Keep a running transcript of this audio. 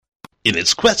In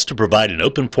its quest to provide an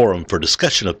open forum for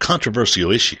discussion of controversial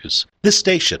issues, this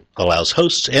station allows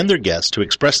hosts and their guests to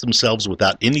express themselves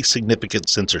without any significant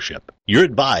censorship. You're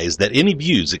advised that any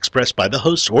views expressed by the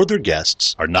hosts or their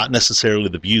guests are not necessarily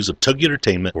the views of Tuggy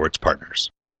Entertainment or its partners.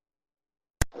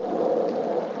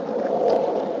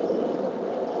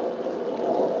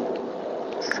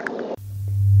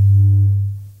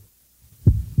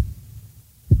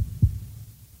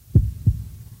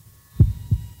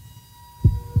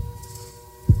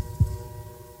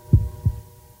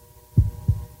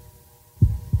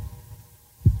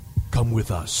 Come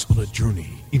with us on a journey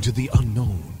into the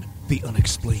unknown, the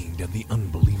unexplained, and the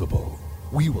unbelievable.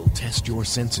 We will test your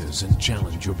senses and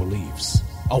challenge your beliefs.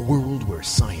 A world where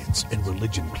science and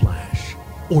religion clash.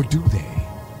 Or do they?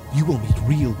 You will meet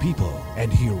real people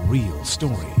and hear real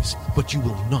stories, but you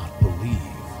will not believe.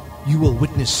 You will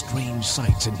witness strange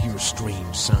sights and hear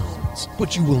strange sounds,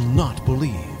 but you will not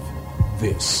believe.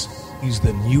 This is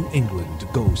the New England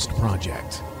Ghost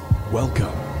Project.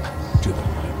 Welcome to the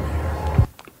nightmare.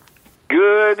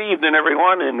 Good evening,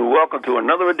 everyone, and welcome to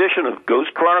another edition of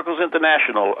Ghost Chronicles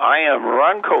International. I am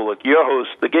Ron Kolick, your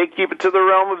host, the gatekeeper to the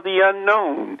realm of the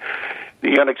unknown,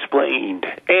 the unexplained,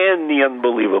 and the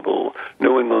unbelievable,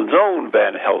 New England's own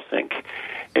Van Helsing.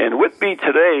 And with me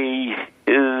today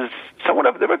is someone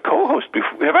I've never co-hosted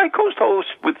before. Have I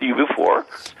co-hosted with you before?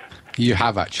 You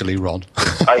have actually, Ron.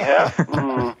 I have?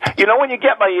 You know, when you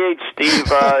get my age, Steve,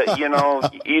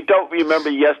 you don't remember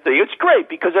yesterday. It's great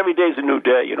because every day is a new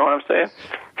day, you know what I'm saying?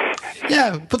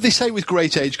 Yeah, but they say with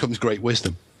great age comes great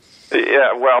wisdom.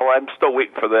 Yeah, well, I'm still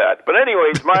waiting for that. But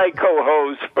anyways, my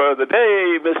co-host for the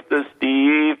day, Mr.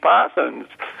 Steve Parsons.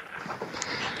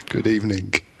 Good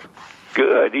evening.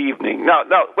 Good evening. Now,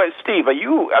 wait, Steve,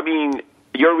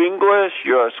 you're English,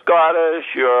 you're Scottish,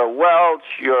 you're Welsh,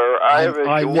 you're Irish,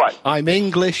 you're what? I'm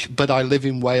English, but I live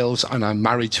in Wales, and I'm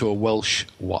married to a Welsh.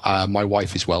 My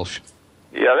wife is Welsh.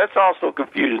 Yeah, that's also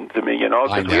confusing to me,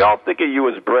 because we all think of you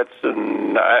as Brits,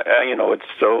 and, it's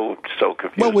so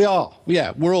confusing. Well, we are.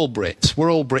 Yeah, we're all Brits.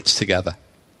 We're all Brits together.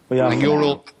 We are.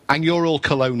 And you're all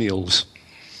colonials.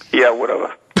 Yeah,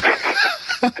 whatever.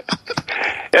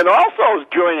 And also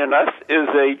joining us is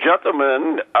a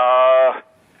gentleman,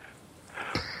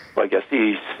 I guess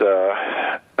he's,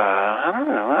 I don't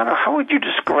know, how would you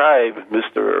describe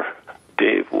Mr.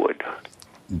 Dave Wood?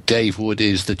 Dave Wood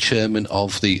is the chairman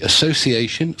of the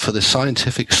Association for the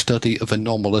Scientific Study of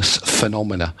Anomalous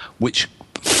Phenomena, which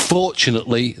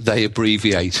fortunately they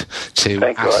abbreviate to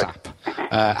ASAP.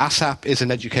 ASAP is an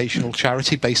educational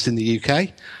charity based in the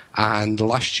UK, and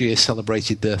last year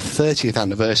celebrated their 30th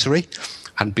anniversary.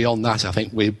 And beyond that, I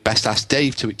think we best ask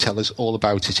Dave to tell us all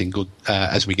about it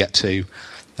as we get to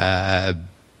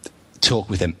talk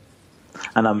with him.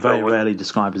 And I'm very rarely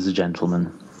described as a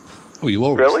gentleman. Oh, you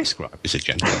always described as a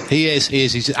gentleman. He is.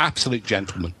 He's an absolute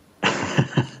gentleman.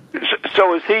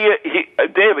 So is he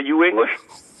Dave, are you English?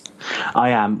 I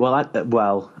am.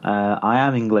 I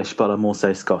am English, but I'm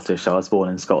also Scottish. I was born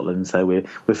in Scotland, so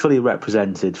we're fully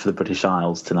represented for the British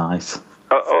Isles tonight.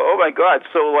 Oh my God!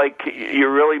 So you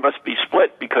really must be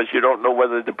split because you don't know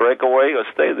whether to break away or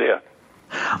stay there.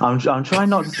 I'm trying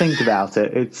not to think about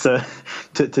it. It's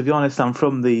to be honest, I'm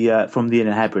from the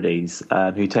Inner Hebrides,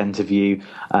 who tend to view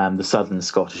the Southern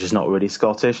Scottish as not really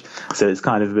Scottish. So it's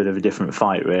kind of a bit of a different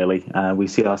fight, really. We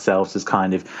see ourselves as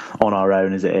kind of on our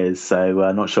own as it is. So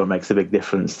I'm not sure it makes a big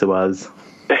difference to us.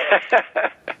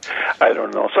 I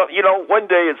don't know. So one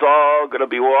day it's all going to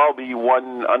be we'll all be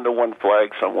one under one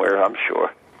flag somewhere, I'm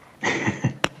sure.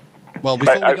 Well,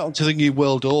 before we get on to the New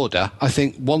World Order, I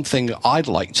think one thing I'd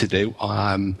like to do,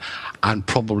 and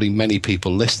probably many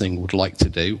people listening would like to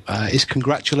do, is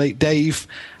congratulate Dave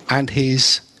and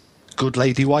his good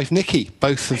lady wife, Nikki,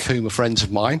 both of whom are friends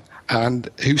of mine, and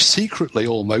who secretly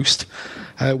almost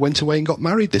went away and got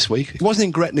married this week. It wasn't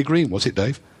in Gretna Green, was it,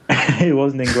 Dave? It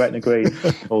wasn't in Gretna Green,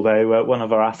 although one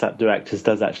of our ASAP directors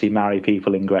does actually marry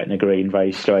people in Gretna Green,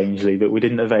 very strangely, but we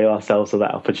didn't avail ourselves of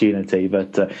that opportunity.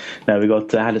 But no, we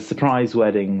had a surprise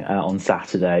wedding on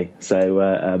Saturday, so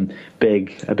a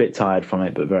bit tired from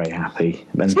it, but very happy.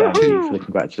 And thank you for the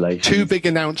congratulations. 2 big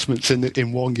announcements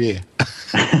in 1 year.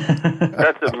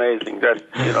 That's amazing. That's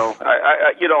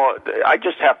I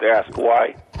just have to ask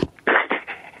why.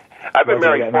 I've been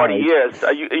married 40 years.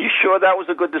 Are you sure that was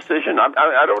a good decision?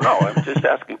 I don't know. I'm just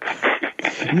asking.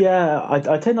 Yeah,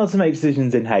 I tend not to make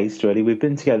decisions in haste. Really, we've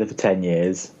been together for 10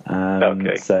 years.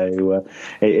 Okay. So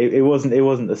it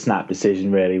wasn't a snap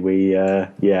decision. Really,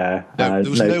 there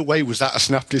was no way was that a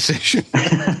snap decision.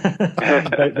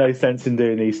 no sense in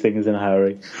doing these things in a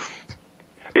hurry.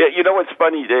 Yeah, what's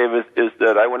funny, Dave, is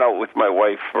that I went out with my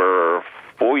wife for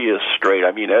 4 years straight.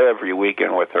 I mean, every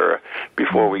weekend with her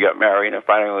before we got married. And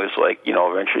finally it was like,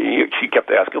 eventually she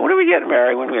kept asking, when are we getting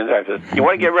married? I said, you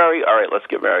want to get married? All right, let's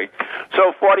get married.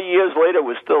 So 40 years later,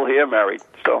 we're still here married.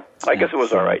 So I guess it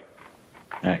was all right.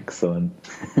 Excellent.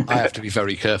 I have to be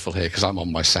very careful here because I'm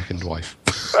on my second wife.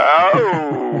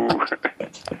 Oh.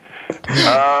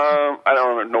 I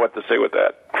don't know what to say with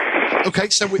that. Okay,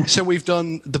 so we've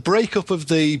done the breakup of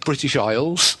the British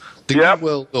Isles, the New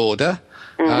World Order,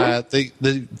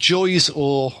 the joys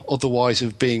or otherwise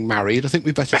of being married. I think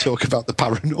we better talk about the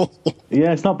paranormal.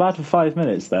 Yeah, it's not bad for 5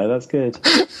 minutes, though. That's good.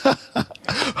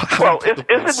 Well,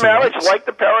 isn't marriage like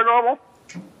the paranormal?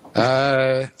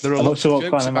 I'm not sure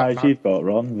what kind of marriage you've got,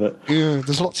 Ron, but yeah,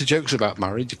 there's lots of jokes about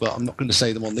marriage, but I'm not going to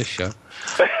say them on this show.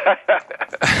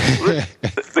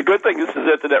 The good thing is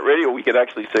internet radio. We can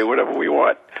actually say whatever we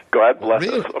want. God bless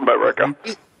us, America.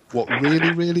 What,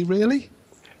 really, really, really?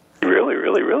 Really,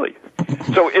 really, really.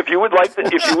 So, if you would like to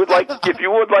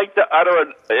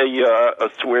utter a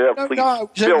swear, please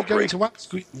feel free. To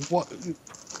ask, what?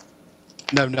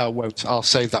 No, I won't. I'll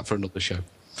save that for another show.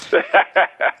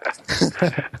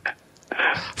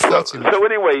 So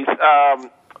anyways,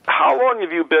 how long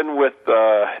have you been with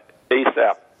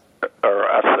ASAP, or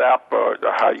ASAP, or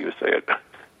how you say it?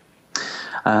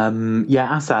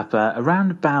 ASAP,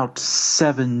 around about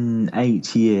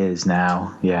 7-8 years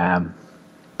now, yeah.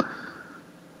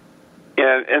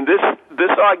 And this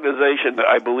organization,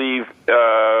 I believe,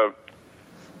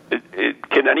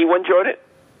 can anyone join it?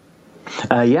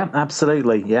 Yeah,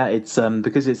 absolutely. Yeah, it's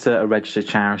because it's a registered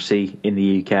charity in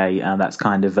the UK, and that's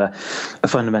kind of a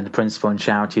fundamental principle in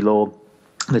charity law.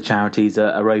 The charities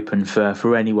are open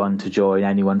for anyone to join,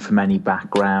 anyone from any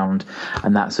background,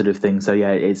 and that sort of thing. So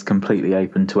yeah, it's completely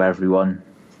open to everyone.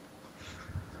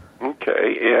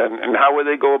 Okay, and how would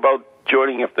they go about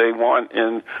joining if they want?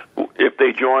 And if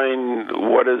they join,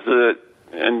 what does it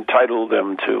entitle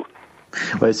them to?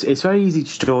 Well, it's very easy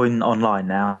to join online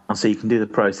now, so you can do the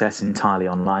process entirely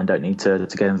online. Don't need to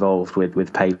get involved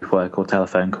with paperwork or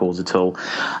telephone calls at all.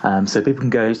 So people can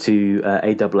go to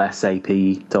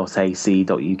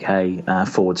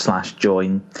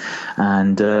awsap.ac.uk/join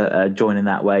and join in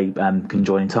that way. Can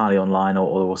join entirely online, or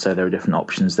also there are different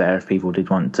options there if people did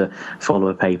want to follow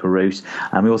a paper route.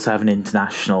 We also have an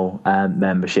international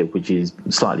membership, which is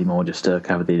slightly more just to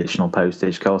cover the additional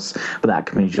postage costs, but that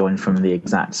can be joined from the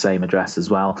exact same address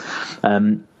as well.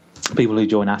 People who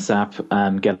join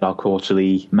ASAP get our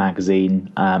quarterly magazine,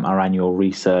 our annual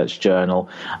research journal,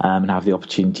 and have the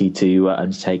opportunity to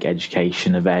undertake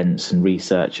education events and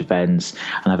research events,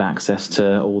 and have access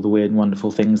to all the weird and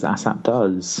wonderful things that ASAP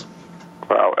does.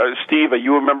 Wow. Steve, are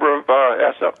you a member of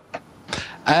ASAP?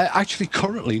 Actually,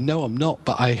 currently, no, I'm not,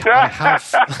 but I have.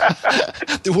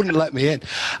 They wouldn't let me in.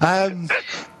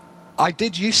 I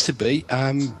did used to be.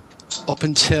 Up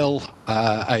until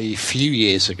a few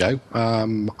years ago,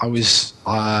 I'm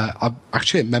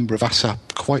actually a member of ASAP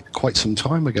quite some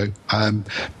time ago,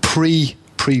 pre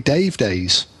Dave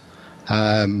days.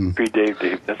 Pre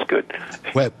Dave, that's good.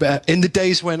 Where, in the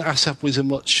days when ASAP was a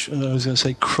much, I was going to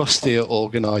say, crustier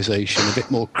organisation, a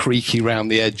bit more creaky round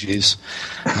the edges,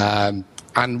 and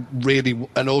really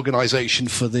an organisation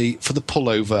for the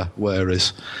pullover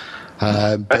wearers.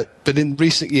 But in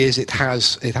recent years, it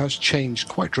has changed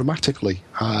quite dramatically.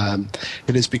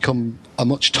 It has become a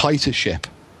much tighter ship,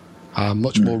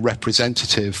 much more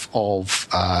representative of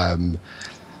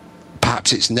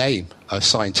perhaps its name, a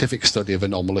scientific study of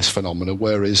anomalous phenomena.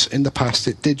 Whereas in the past,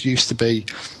 it used to be.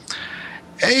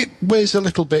 It was a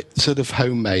little bit sort of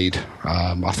homemade.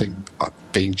 I think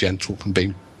being gentle and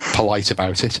being polite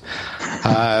about it,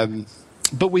 but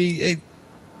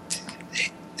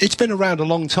it's been around a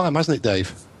long time, hasn't it,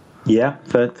 Dave? Yeah,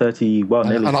 30, well,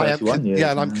 nearly 31 years.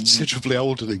 Yeah, and I'm considerably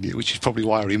older than you, which is probably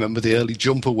why I remember the early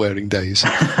jumper-wearing days.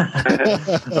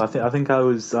 I think I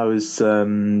was.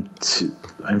 In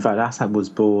fact, ASAP was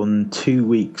born 2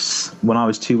 weeks. When I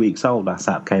was 2 weeks old,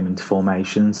 ASAP came into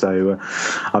formation, so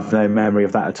I've no memory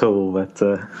of that at all. But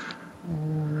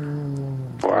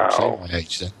wow, my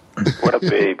age then. What a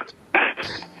babe.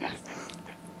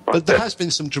 But there has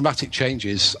been some dramatic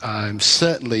changes,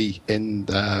 certainly in...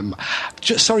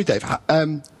 sorry, Dave,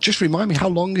 just remind me, how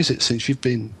long is it since you've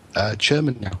been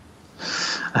chairman now?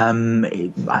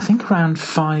 I think around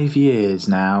 5 years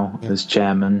now as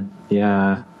chairman,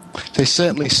 yeah. So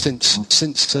certainly since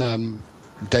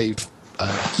Dave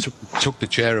took the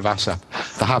chair of ASAP,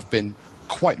 there have been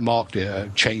quite marked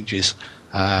changes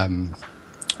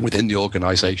within the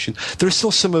organisation. There are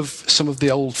still some of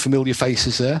the old familiar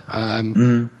faces there.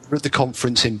 We're at the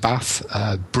conference in Bath,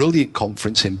 brilliant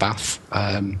conference in Bath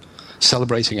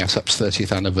celebrating ASAP's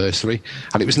 30th anniversary,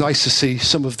 and it was nice to see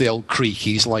some of the old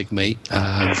creakies like me.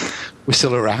 We're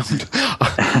still around.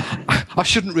 I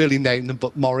shouldn't really name them,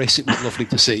 but Morris, it was lovely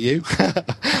to see you.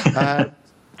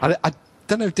 I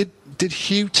don't know, did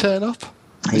Hugh turn up?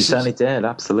 He certainly did,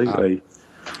 absolutely.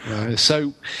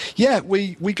 So, yeah,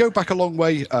 we go back a long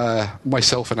way,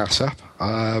 myself and ASAP,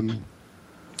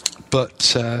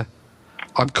 but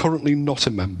I'm currently not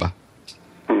a member.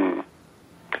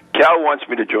 Cal wants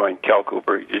me to join. Cal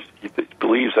Cooper, he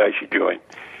believes I should join,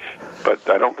 but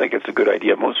I don't think it's a good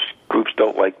idea. Most groups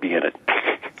don't like me in it.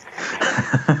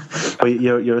 Well,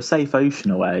 you're a safe ocean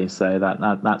away, so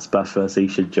that's buffer, so you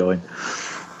should join.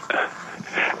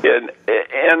 And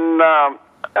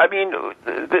I mean,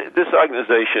 this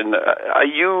organization, are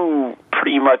you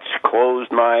pretty much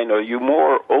closed-minded, or are you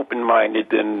more open-minded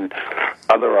than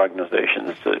other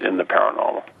organizations in the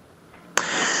paranormal?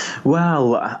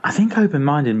 Well, I think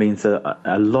open-minded means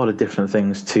a lot of different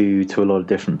things to a lot of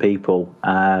different people,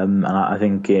 and I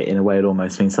think in a way it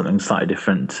almost means something slightly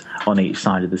different on each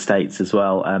side of the states as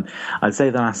well. I'd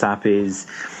say that ASAP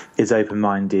is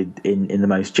open-minded in the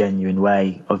most genuine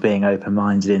way of being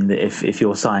open-minded, in that if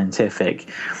you're scientific,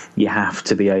 you have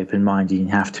to be open-minded, you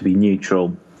have to be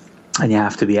neutral, and you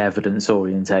have to be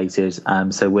evidence-orientated.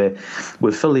 So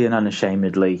we're fully and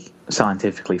unashamedly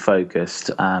scientifically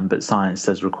focused, but science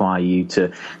does require you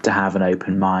to have an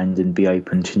open mind and be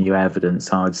open to new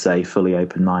evidence. I would say fully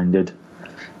open-minded.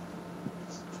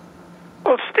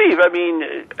 Well, Steve, I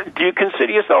mean, do you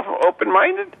consider yourself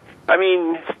open-minded? I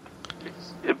mean,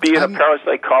 being a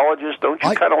parapsychologist, don't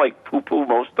you kind of like poo-poo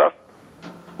most stuff?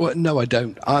 Well, no, I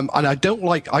don't. And I don't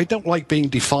like being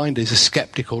defined as a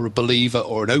skeptic or a believer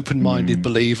or an open-minded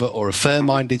believer or a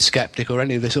fair-minded skeptic or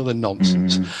any of this other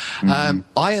nonsense.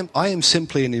 I am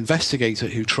simply an investigator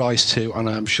who tries to, and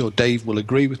I'm sure Dave will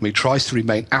agree with me, tries to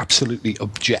remain absolutely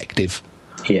objective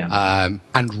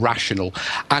and rational.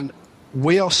 And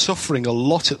we are suffering a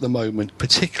lot at the moment,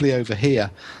 particularly over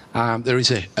here. There is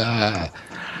a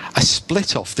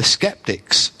split off. The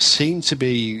skeptics seem to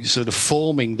be sort of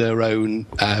forming their own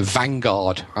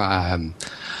vanguard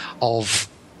of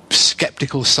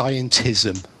skeptical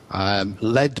scientism,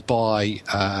 led by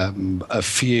a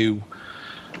few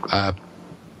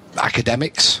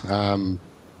academics,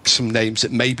 some names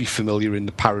that may be familiar in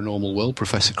the paranormal world: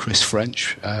 Professor Chris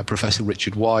French, Professor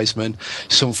Richard Wiseman,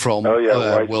 some from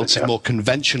worlds of more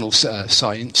conventional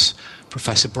science,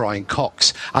 Professor Brian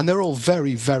Cox, and they're all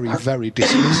very, very, very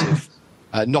dismissive,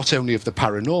 not only of the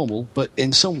paranormal, but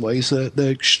in some ways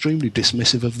they're extremely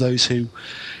dismissive of those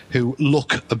who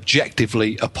look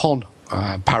objectively upon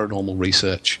paranormal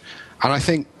research. And I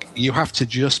think you have to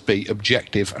just be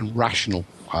objective and rational.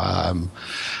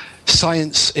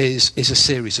 Science is a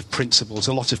series of principles.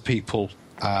 A lot of people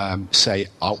say,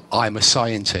 "Oh, I'm a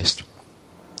scientist,"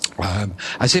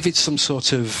 as if it's some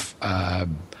sort of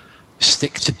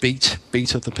stick to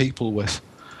beat other people with.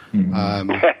 I'm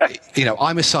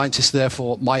a scientist,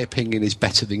 therefore my opinion is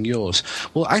better than yours.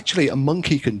 Well, actually, a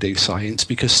monkey can do science,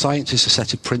 because science is a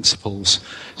set of principles.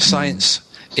 Science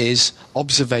is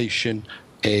observation,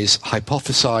 is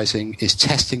hypothesizing, is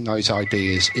testing those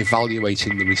ideas,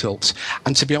 evaluating the results.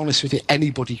 And to be honest with you,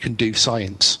 anybody can do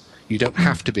science. You don't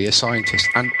have to be a scientist.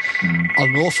 And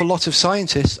an awful lot of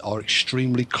scientists are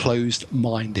extremely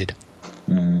closed-minded.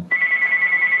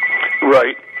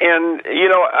 Right. And,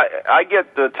 I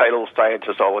get the title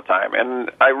scientist all the time,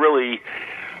 and I really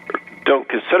don't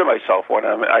consider myself one.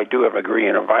 I do have a degree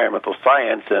in environmental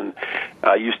science, and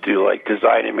I used to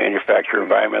design and manufacture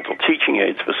environmental teaching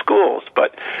aids for schools,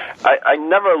 but I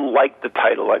never liked the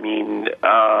title. I mean,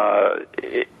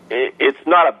 it's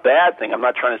not a bad thing. I'm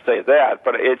not trying to say that,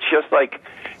 but it's just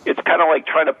it's kind of like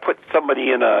trying to put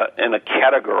somebody in a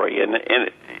category, and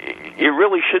it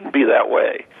really shouldn't be that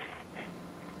way.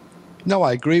 No,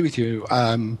 I agree with you.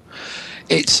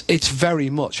 It's very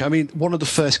much. I mean, one of the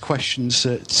first questions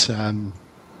that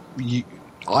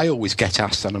I always get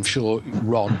asked, and I'm sure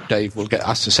Ron, Dave will get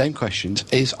asked the same questions,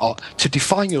 is to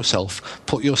define yourself,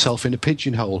 put yourself in a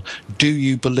pigeonhole. Do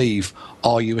you believe?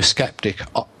 Are you a skeptic?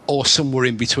 Or somewhere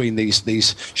in between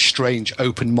these strange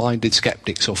open-minded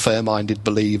skeptics or fair-minded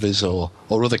believers or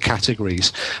other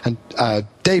categories. And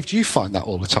Dave, do you find that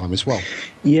all the time as well?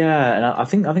 Yeah, and I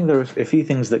think there are a few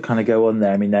things that kind of go on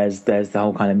there. I mean, there's the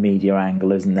whole kind of media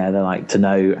angle, isn't there? They like to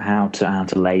know how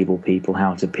to label people,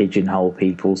 how to pigeonhole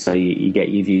people. So you get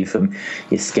your view from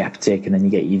your skeptic, and then you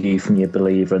get your view from your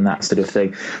believer, and that sort of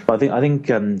thing. But I think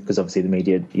because obviously the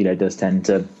media, does tend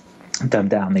to dumb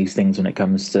down these things when it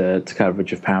comes to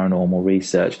coverage of paranormal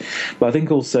research. But I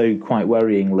think also, quite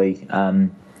worryingly,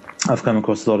 I've come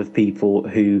across a lot of people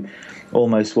who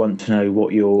almost want to know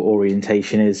what your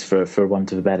orientation is, for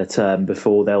want of a better term,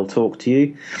 before they'll talk to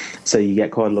you. So you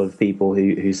get quite a lot of people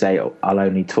who say, oh, I'll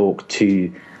only talk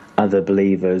to other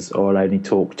believers, or I'll only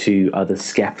talk to other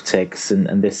skeptics,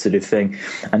 and this sort of thing.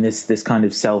 And this kind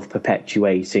of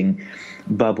self-perpetuating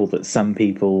bubble that some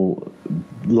people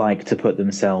like to put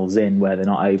themselves in, where they're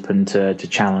not open to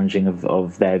challenging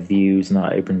of their views,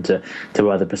 not open to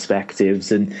other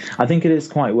perspectives. And I think it is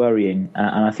quite worrying,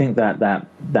 and I think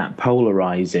that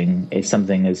polarizing is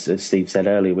something, as Steve said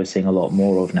earlier, we're seeing a lot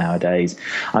more of nowadays.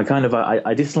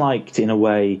 I disliked, in a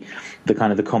way,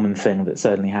 the common thing that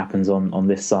certainly happens on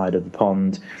this side of the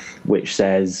pond, which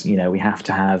says, we have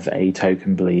to have a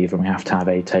token believer and we have to have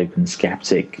a token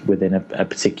skeptic within a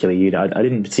particular unit. I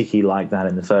didn't particularly like that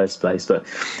in the first place, but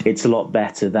it's a lot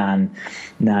better than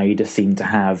now you just seem to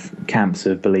have camps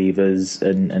of believers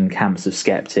and camps of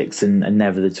skeptics, and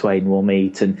never the twain will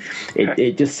meet, and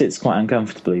it just sits quite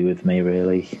uncomfortably with me,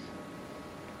 really.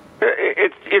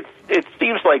 It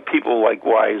seems like people like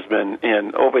Wiseman,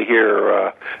 and over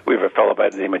here we have a fellow by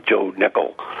the name of Joe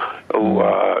Nickel, who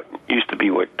used to be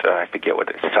I forget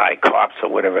what Cyclops or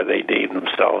whatever they named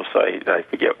themselves. I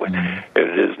forget what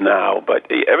it is now. But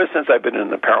ever since I've been in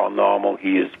the paranormal,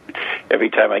 every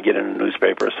time I get in a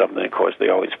newspaper or something, of course, they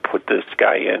always put this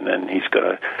guy in, and he's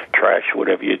going to trash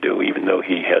whatever you do, even though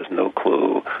he has no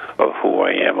clue of who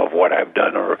I am, of what I've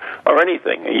done, or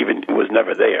anything. Even was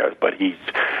never there, but he's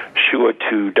sure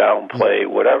to downplay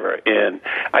whatever. And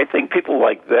I think people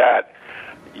like that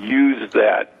use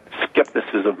that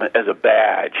skepticism as a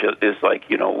badge. It's like,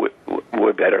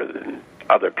 we're better than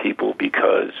other people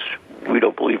because we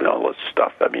don't believe in all this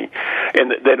stuff. I mean,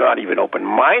 and they're not even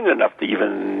open-minded enough to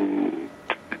even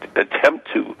attempt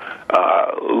to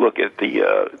look at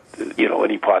the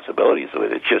any possibilities of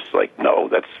it. It's just like, no,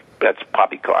 that's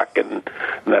poppycock, and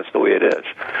that's the way it is.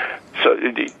 So,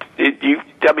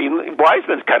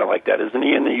 Wiseman's kind of like that, isn't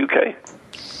he, in the UK?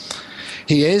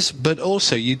 He is, but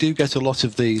also you do get a lot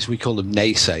of these, we call them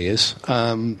naysayers.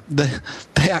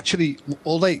 They actually,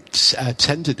 all they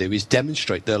tend to do is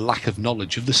demonstrate their lack of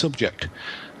knowledge of the subject.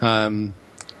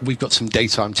 We've got some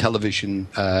daytime television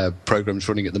programs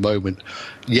running at the moment.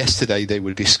 Yesterday they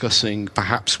were discussing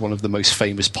perhaps one of the most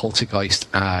famous poltergeist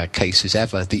cases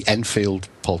ever, the Enfield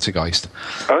poltergeist.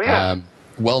 Oh, yeah.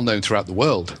 Well known throughout the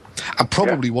world, and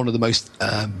probably one of the most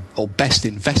or best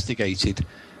investigated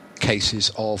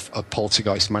cases of a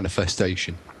poltergeist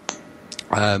manifestation.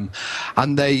 And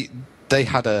they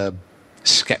had a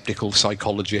skeptical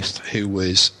psychologist who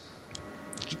was,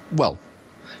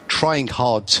 trying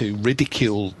hard to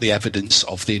ridicule the evidence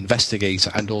of the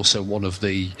investigator and also one of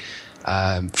the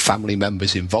family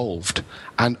members involved,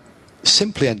 and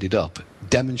simply ended up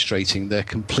demonstrating their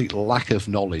complete lack of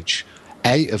knowledge,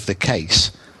 A, of the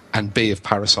case, and B, of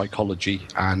parapsychology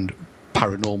and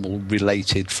paranormal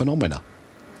related phenomena.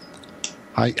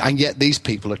 And yet these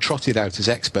people are trotted out as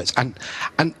experts and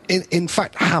in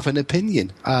fact have an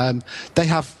opinion. They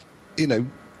have,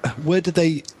 where do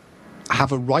they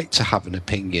have a right to have an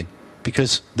opinion?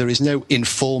 Because there is no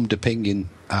informed opinion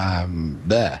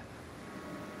there.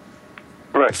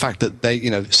 Right. The fact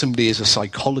that somebody is a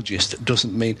psychologist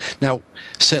doesn't mean. Now,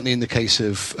 certainly in the case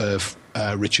of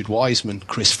Richard Wiseman,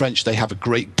 Chris French, they have a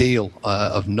great deal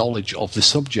of knowledge of the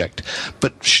subject,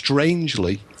 but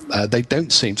strangely, they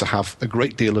don't seem to have a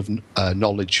great deal of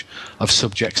knowledge of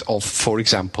subjects of, for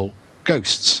example,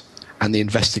 ghosts and the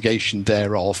investigation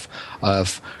thereof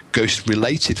of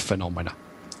ghost-related phenomena.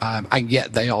 And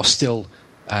yet they are still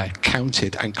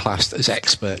counted and classed as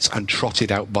experts and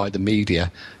trotted out by the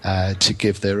media to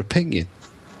give their opinion.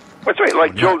 That's right,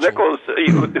 like Joe Nichols,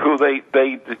 who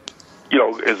they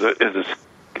is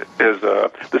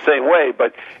the same way,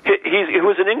 but he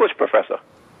was an English professor.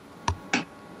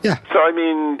 Yeah. So I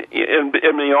mean, in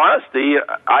the honesty,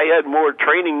 I had more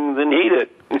training than he did.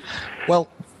 Well,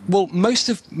 most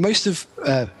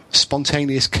of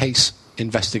spontaneous case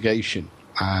investigation,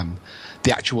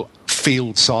 the actual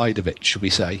field side of it, should we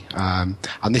say,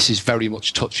 and this is very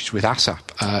much touched with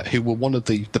ASAP, who were one of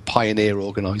the pioneer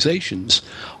organisations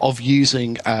of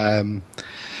using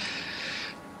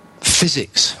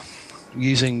physics,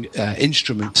 using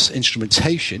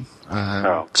instrumentation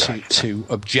to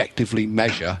objectively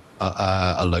measure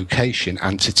a location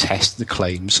and to test the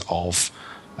claims of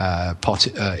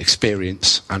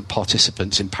experience and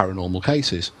participants in paranormal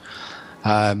cases.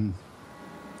 And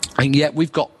yet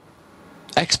we've got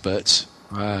experts,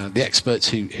 the experts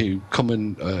who come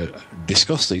and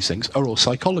discuss these things are all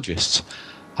psychologists.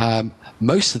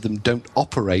 most of them don't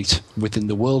operate within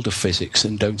the world of physics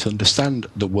and don't understand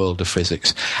the world of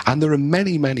physics. And there are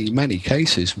many, many, many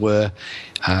cases where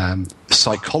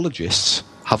psychologists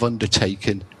have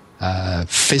undertaken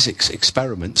physics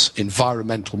experiments,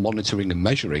 environmental monitoring and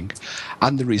measuring,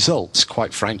 and the results,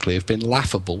 quite frankly, have been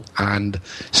laughable, and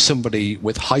somebody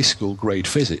with high school grade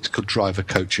physics could drive a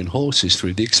coach and horses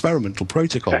through the experimental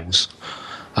protocols.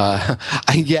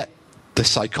 And yet the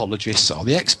psychologists are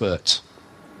the experts.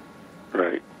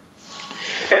 Right.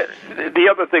 The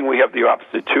other thing, we have the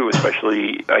opposite too.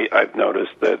 Especially, I've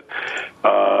noticed that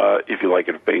if you like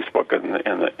in Facebook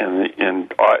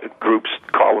and groups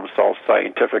call themselves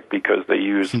scientific because they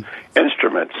use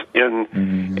instruments.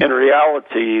 In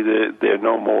reality, they're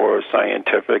no more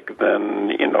scientific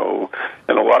than, in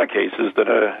a lot of cases, than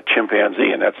a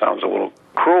chimpanzee. And that sounds a little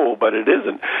cruel, but it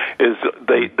isn't.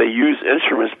 They use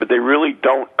instruments, but they really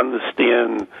don't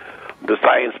understand the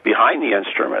science behind the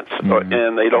instruments,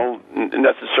 and they don't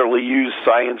necessarily use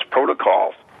science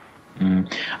protocols. And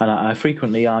I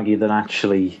frequently argue that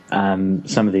actually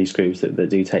some of these groups that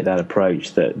do take that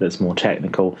approach that's more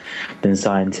technical than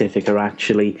scientific are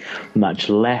actually much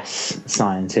less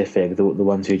scientific, the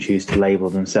ones who choose to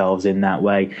label themselves in that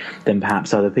way, than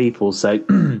perhaps other people. So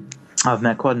I've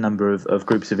met quite a number of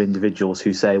groups of individuals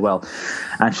who say, well,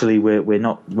 actually we're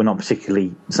not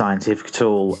particularly scientific at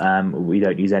all. We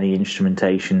don't use any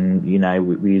instrumentation.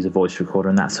 We use a voice recorder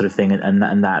and that sort of thing,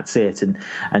 and that's it.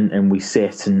 And we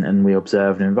sit and we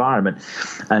observe an environment.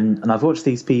 And I've watched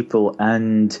these people,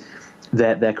 and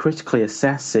they're critically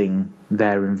assessing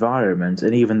their environment,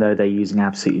 and even though they're using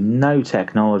absolutely no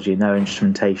technology, no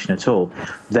instrumentation at all,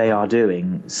 they are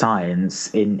doing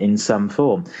science in some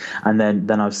form. And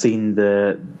then I've seen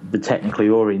the technically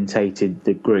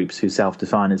orientated groups who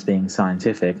self-define as being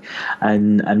scientific,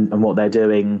 and what they're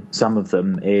doing, some of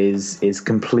them, is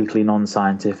completely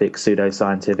non-scientific,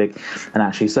 pseudo-scientific, and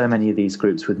actually so many of these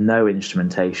groups with no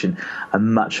instrumentation are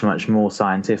much, much more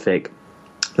scientific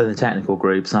than the technical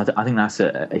groups. And I think that's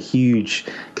a huge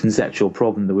conceptual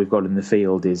problem that we've got in the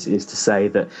field, is to say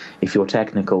that if you're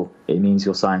technical, it means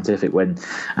you're scientific, when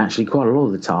actually quite a lot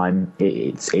of the time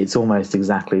it's almost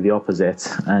exactly the opposite.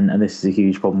 And this is a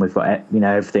huge problem. We've got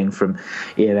everything from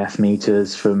EMF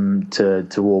meters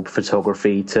to warp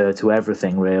photography to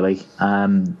everything really.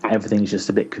 Everything's just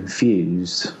a bit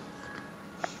confused.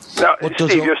 Now,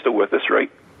 Steve, you're still with us, right?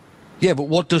 Yeah, but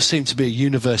what does seem to be a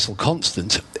universal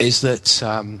constant is that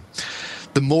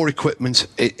the more equipment,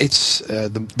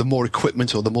 the more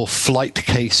equipment or the more flight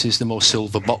cases, the more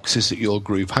silver boxes that your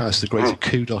group has, the greater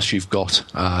kudos you've got.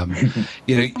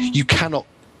 You cannot.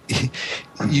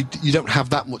 You don't have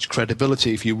that much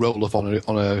credibility if you roll up on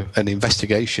an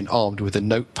investigation armed with a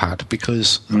notepad,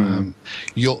 because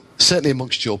you're certainly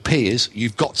amongst your peers.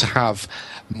 You've got to have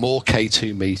more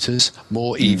K2 meters,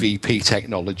 more EVP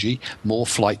technology, more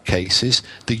flight cases,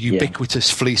 the ubiquitous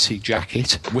fleecy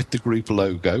jacket with the group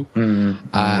logo,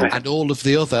 and all of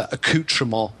the other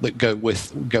accoutrements that go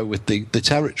with the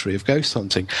territory of ghost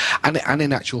hunting. And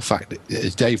in actual fact,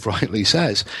 as Dave rightly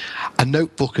says, a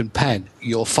notebook and pen,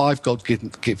 your 5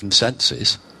 God-given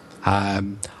senses,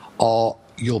 are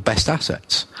your best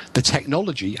assets. The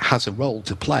technology has a role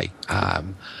to play,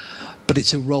 but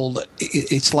it's a role that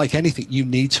it's like anything. You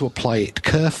need to apply it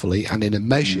carefully and in a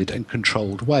measured and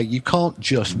controlled way. You can't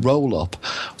just roll up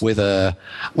with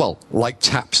like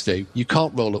TAPS do. You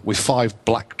can't roll up with 5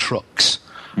 black trucks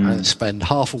and spend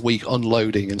half a week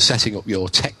unloading and setting up your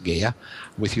tech gear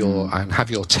with and have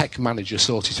your tech manager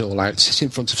sort it all out, sit in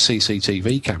front of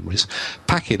CCTV cameras,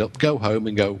 pack it up, go home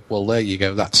and go, well, there you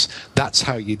go, that's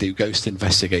how you do ghost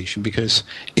investigation, because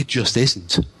it just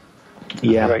isn't.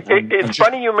 Yeah, right. It's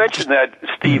funny you mentioned that,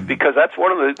 Steve, because that's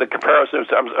one of the comparisons.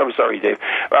 I'm sorry, Dave.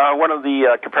 One of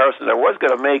the comparisons I was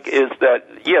going to make is that,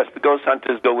 yes, the ghost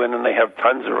hunters go in and they have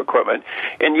tons of equipment,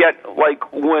 and yet,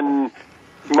 like when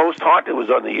Most Haunted was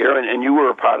on the air, and you were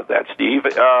a part of that, Steve,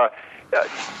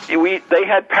 they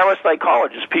had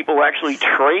parapsychologists, people actually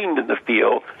trained in the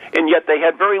field, and yet they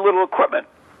had very little equipment.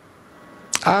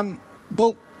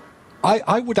 Well,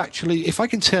 I would actually, if I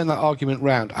can turn that argument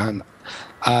round and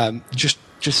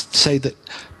just say that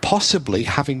possibly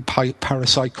having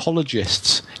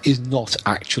parapsychologists is not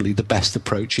actually the best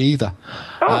approach either.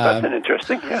 Oh, that's an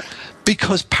interesting, yeah.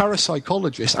 Because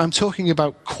parapsychologists, I'm talking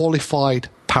about qualified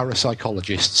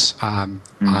parapsychologists,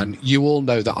 and you all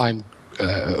know that I'm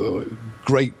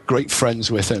great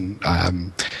friends with and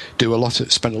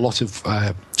spend a lot of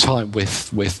time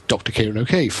with Dr. Kieran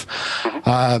O'Keefe.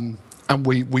 And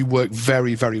we work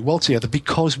very, very well together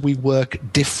because we work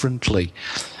differently.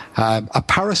 A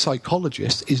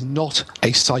parapsychologist is not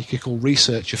a psychical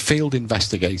researcher, field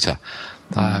investigator.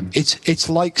 It's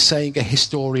like saying a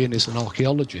historian is an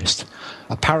archaeologist.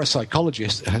 A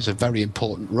parapsychologist has a very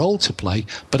important role to play,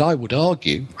 but I would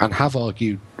argue, and have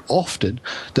argued often,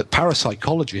 that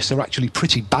parapsychologists are actually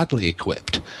pretty badly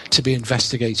equipped to be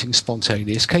investigating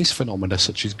spontaneous case phenomena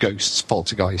such as ghosts,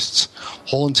 poltergeists,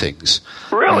 hauntings.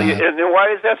 Really? And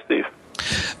why is that, Steve?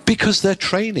 Because their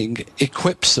training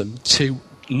equips them to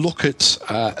look at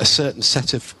a certain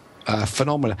set of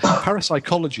phenomena.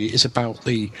 Parapsychology is about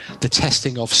the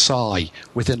testing of psi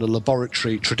within a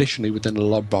laboratory, traditionally within a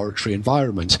laboratory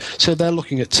environment. So they're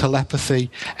looking at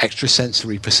telepathy,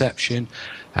 extrasensory perception,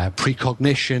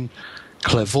 precognition,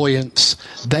 clairvoyance.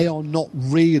 They are not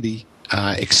really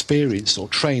experienced or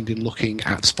trained in looking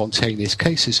at spontaneous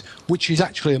cases, which is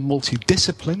actually a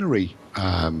multidisciplinary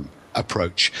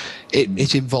approach.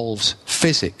 It involves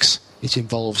physics, it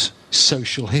involves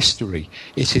social history,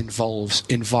 it involves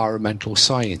environmental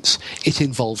science, it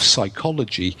involves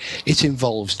psychology, it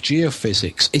involves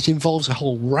geophysics, it involves a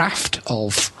whole raft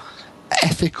of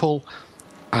ethical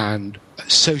and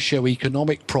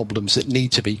socio-economic problems that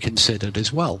need to be considered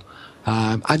as well.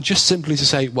 And just simply to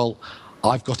say, well,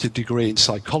 I've got a degree in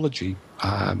psychology,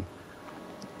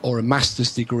 or a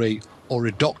master's degree, or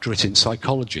a doctorate in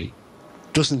psychology,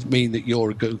 doesn't mean that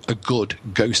you're a good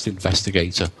ghost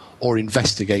investigator or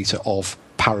investigator of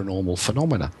paranormal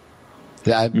phenomena.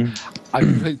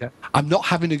 I'm not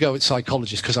having to go at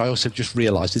psychologists because I also just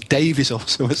realised that Dave is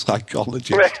also a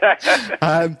psychologist.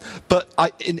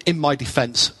 But in my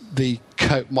defence,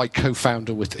 my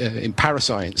co-founder in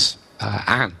Parascience,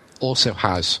 Anne, also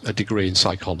has a degree in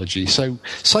psychology. So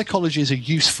psychology is a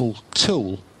useful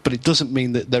tool, but it doesn't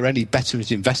mean that they're any better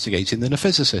at investigating than a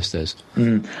physicist is.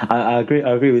 I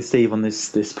agree with Steve on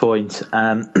this point.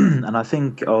 And I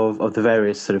think of the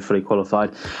various sort of fully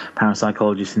qualified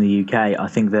parapsychologists in the UK, I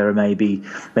think there are maybe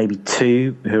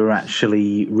two who are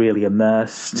actually really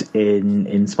immersed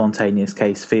in spontaneous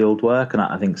case field work, and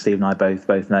I think Steve and I both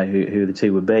know who the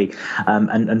two would be.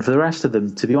 And for the rest of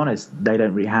them, to be honest, they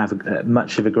don't really have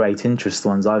much of a great interest, the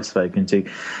ones I've spoken to,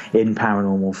 in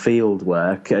paranormal field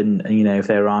work. And if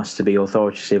they're asked to be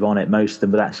authoritative on it, most of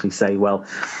them would actually say, well,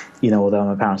 although I'm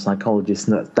a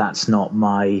parapsychologist, that's not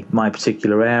my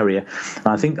particular area. And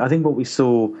I think what we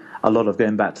saw a lot of,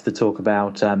 going back to the talk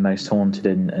about Most Haunted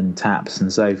and TAPS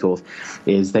and so forth,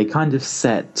 is they kind of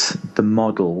set the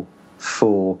model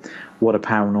for what a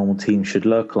paranormal team should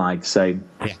look like. So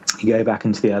you go back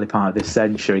into the early part of this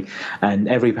century, and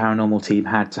every paranormal team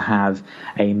had to have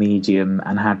a medium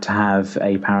and had to have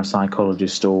a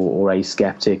parapsychologist or a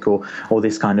skeptic or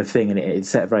this kind of thing, and it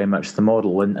set very much the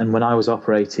model. And when I was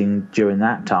operating during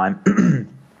that time,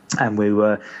 and we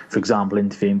were, for example,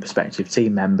 interviewing prospective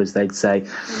team members, they'd say,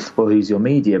 well, who's your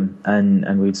medium?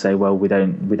 And we'd say, well, we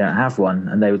don't have one.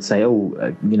 And they would say,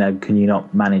 can you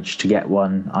not manage to get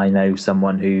one? I know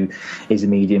someone who is a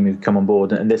medium who'd come on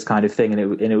board, and this kind of thing.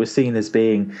 And it was seen as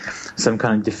being some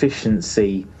kind of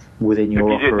deficiency within your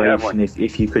operation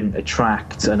if you couldn't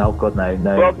attract no.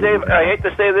 Well, Dave, I hate to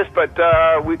say this, but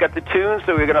we got the tunes,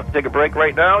 so we're going to have to take a break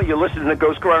right now. You're listening to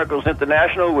Ghost Chronicles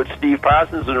International with Steve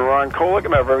Parsons and Ron Kolek,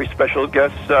 and our very special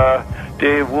guest,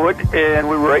 Dave Wood. And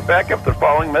we'll be right back after the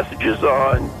following messages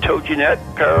on TogiNet,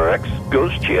 Pararex,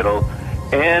 Ghost Channel,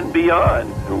 and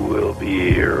beyond. We'll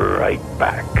be right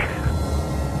back.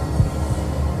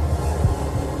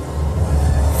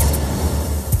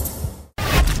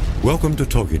 Welcome to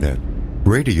TogiNet,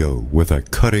 radio with a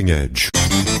cutting edge.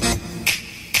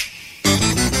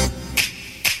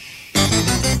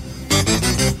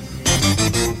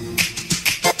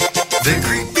 They're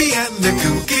creepy and they're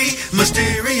kooky,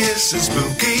 mysterious and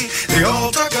spooky. They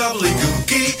all talk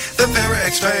gobbledygooky, the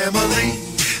Parax family.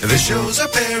 The shows are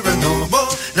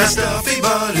paranormal, not stuffy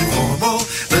but informal.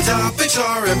 The topics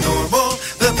are abnormal,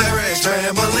 the Parax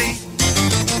family.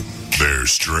 They're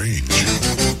strange,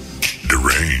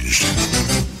 deranged,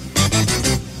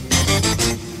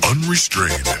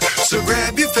 unrestrained. So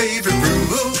grab your favorite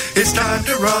brew, it's time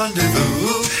to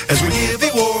rendezvous as we give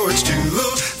awards to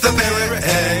the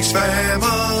Parax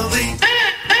family.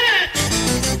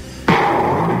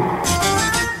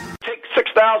 Take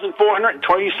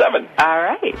 6,427. All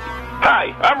right.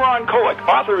 Hi, I'm Ron Kolek,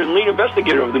 author and lead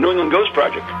investigator of the New England Ghost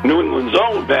Project, New England's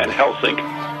own Van Helsing.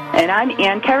 And I'm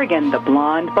Ann Kerrigan, the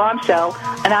blonde bombshell,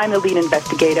 and I'm the lead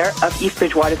investigator of East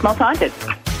Bridgewater's Most Haunted.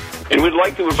 And we'd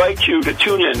like to invite you to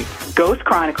tune in Ghost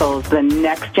Chronicles, The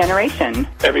Next Generation,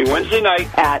 every Wednesday night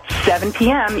at 7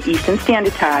 p.m. Eastern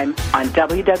Standard Time on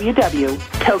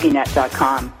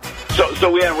www.toginet.com. So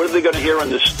Ann, what are they going to hear on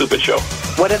this stupid show?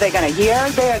 What are they going to hear?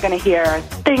 They are going to hear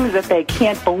things that they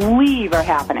can't believe are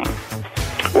happening.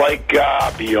 Like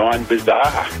Beyond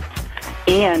Bizarre.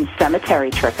 And cemetery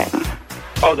tripping.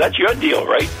 Oh, that's your deal,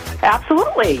 right?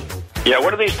 Absolutely. Yeah,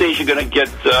 one of these days you're going to get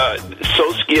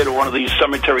so scared of one of these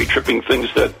cemetery tripping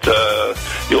things that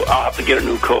I'll have to get a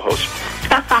new co-host.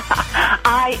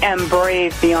 I am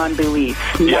brave beyond belief.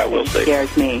 Yeah, we'll see.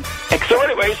 Scares me. So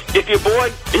anyways, if you're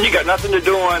bored and you got nothing to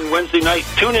do on Wednesday night,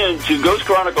 tune in to Ghost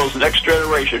Chronicles Next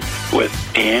Generation with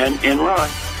Ann and Ron.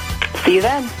 See you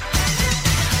then.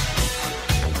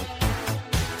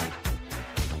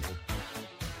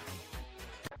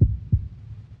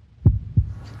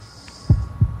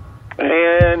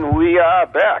 And we are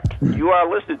back. You are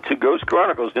listening to Ghost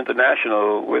Chronicles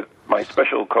International with my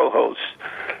special co-host,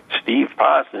 Steve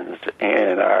Parsons,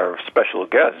 and our special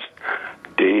guest,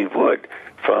 Dave Wood,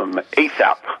 from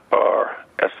ASAP, or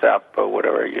ASAP, or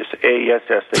whatever it is,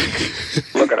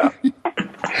 ASSAP. Look it up.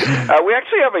 We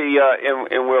actually have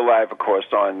and we're live, of course,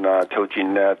 on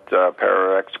TojiNet,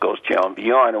 Pararex, Ghost Channel, and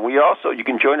beyond. And you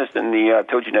can join us in the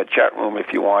TojiNet chat room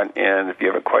if you want, and if you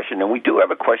have a question. And we do have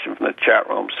a question from the chat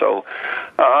room, so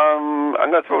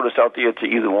I'm going to throw this out there to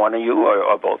either one of you,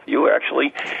 or both of you,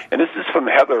 actually. And this is from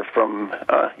Heather from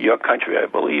your country, I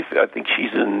believe. I think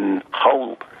she's in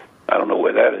Hull. I don't know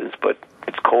where that is, but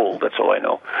it's cold, that's all I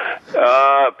know.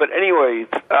 But anyway,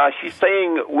 she's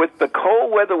saying, with the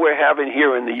cold weather we're having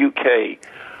here in the UK,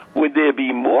 would there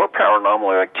be more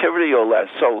paranormal activity or less?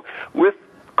 So with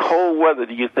cold weather,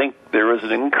 do you think there is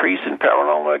an increase in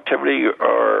paranormal activity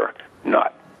or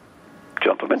not?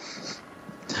 Gentlemen?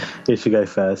 You should go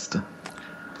first.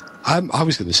 I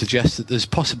was going to suggest that there's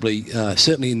possibly,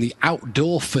 certainly in the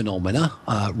outdoor phenomena,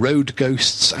 road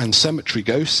ghosts and cemetery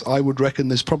ghosts, I would reckon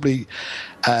there's probably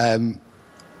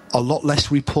a lot less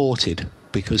reported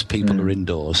because people are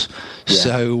indoors. Yeah.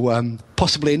 So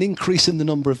possibly an increase in the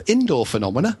number of indoor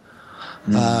phenomena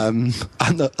and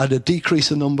a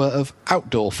decrease in the number of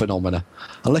outdoor phenomena,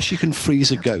 unless you can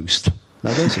freeze a ghost.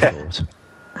 Now, there's a thought.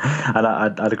 And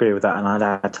I'd agree with that, and I'd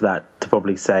add to that to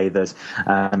probably say there's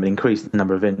an increased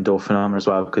number of indoor phenomena as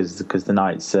well, because the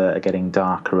nights are getting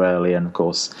darker early, and of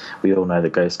course we all know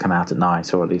that ghosts come out at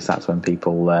night, or at least that's when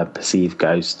people perceive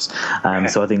ghosts.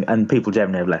 So I think, and people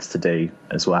generally have less to do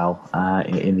as well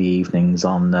in the evenings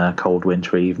on cold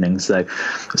wintry evenings. So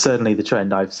certainly the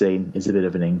trend I've seen is a bit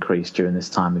of an increase during this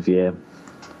time of year.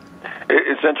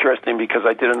 It's interesting because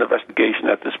I did an investigation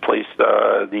at this place,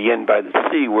 the Inn by the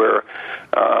Sea, where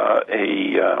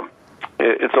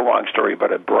it's a long story,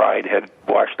 but a bride had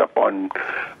washed up on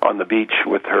the beach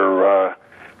with her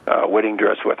wedding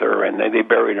dress with her, and they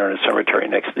buried her in a cemetery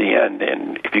next to the inn.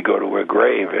 And if you go to her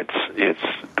grave, it's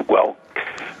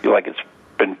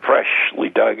been freshly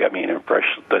dug. I mean,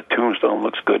 the tombstone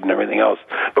looks good and everything else.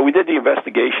 But we did the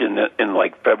investigation in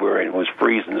like February, and it was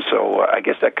freezing, so I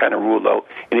guess that kind of ruled out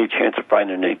any chance of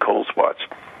finding any cold spots.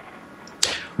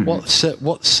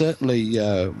 What certainly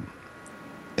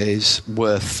is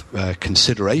worth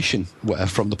consideration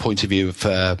from the point of view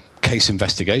of case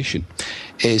investigation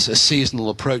is a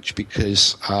seasonal approach,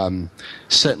 because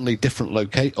certainly different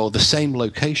or the same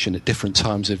location at different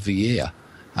times of the year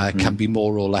can be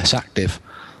more or less active.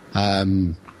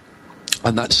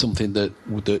 And that's something that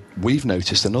we've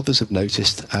noticed and others have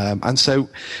noticed. And so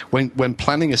when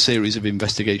planning a series of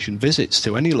investigation visits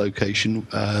to any location,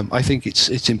 I think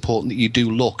it's important that you do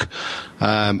look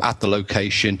at the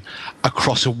location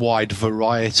across a wide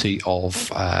variety of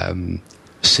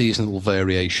seasonal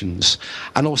variations,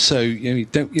 and also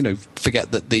don't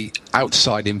forget that the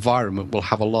outside environment will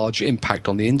have a large impact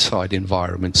on the inside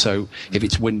environment. So if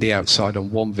it's windy outside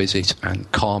on one visit and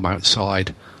calm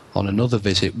outside on another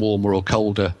visit, warmer or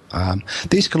colder,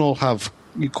 these can all have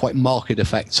quite marked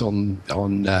effects on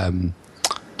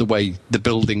the way the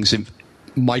building's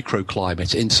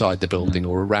microclimate inside the building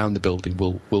or around the building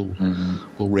will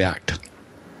react.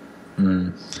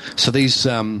 So these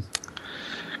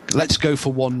let's go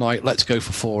for one night, let's go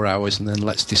for 4 hours, and then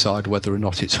let's decide whether or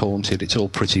not it's haunted. It's all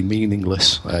pretty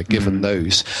meaningless given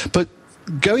those. But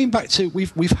going back to,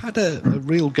 we've had a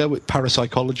real go at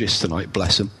parapsychologists tonight,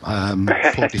 bless them.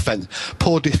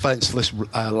 Poor defenseless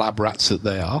lab rats that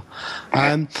they are.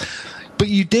 But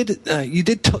you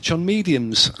did touch on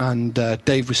mediums, and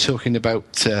Dave was talking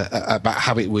about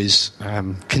how it was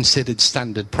considered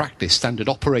standard practice, standard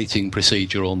operating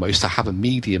procedure almost, to have a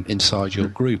medium inside your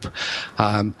group,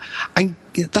 and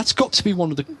that's got to be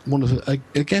one of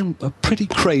again a pretty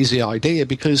crazy idea,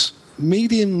 because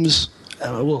mediums,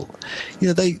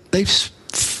 they've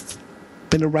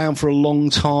been around for a long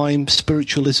time.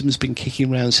 Spiritualism's been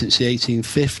kicking around since the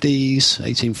 1850s,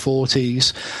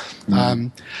 1840s.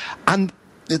 And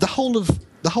the whole of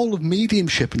the whole of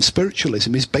mediumship and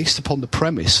spiritualism is based upon the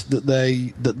premise that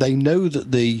they know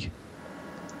that the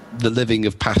living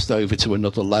have passed over to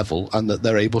another level, and that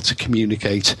they're able to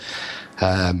communicate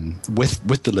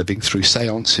with the living through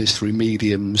seances, through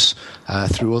mediums,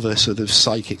 through other sort of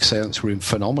psychic seance room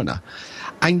phenomena.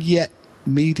 And yet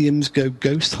mediums go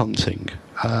ghost hunting.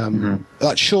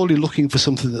 That's surely looking for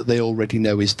something that they already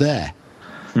know is there.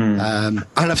 And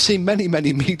I've seen many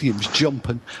mediums jump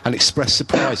and express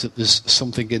surprise that there's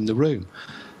something in the room.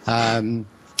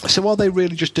 So are they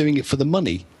really just doing it for the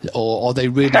money, or are they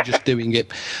really just doing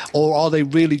it,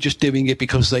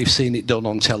 because they've seen it done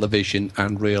on television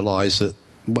and realise that,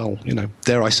 well,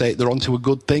 dare I say it, they're onto a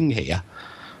good thing here?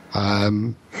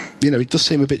 It does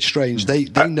seem a bit strange. They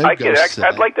know ghosts.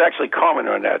 I'd like to actually comment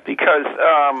on that, because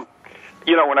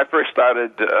when I first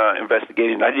started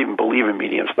investigating, I didn't even believe in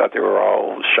mediums. Thought they were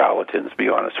all charlatans, to be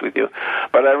honest with you.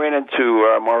 But I ran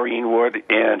into Maureen Wood,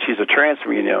 and she's a trance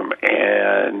medium,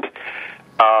 and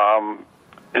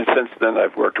since then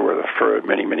I've worked with her for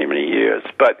many years.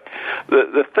 But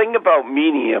the thing about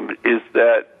medium is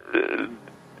that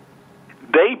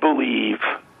they believe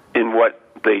in what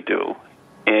they do,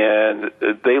 and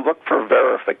they look for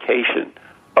verification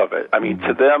of it. I mean,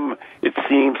 to them, it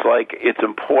seems like it's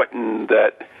important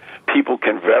that people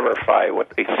can verify what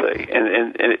they say,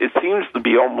 and it seems to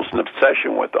be almost an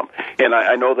obsession with them. And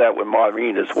I know that with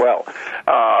Maureen as well.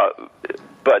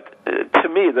 But to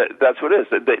me, that's what it is.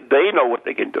 They know what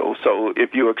they can do. So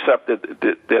if you accept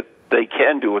that they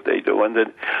can do what they do, and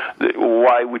then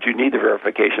why would you need the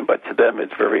verification? But to them,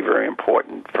 it's very, very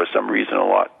important for some reason a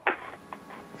lot.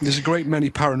 There's a great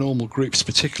many paranormal groups,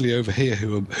 particularly over here,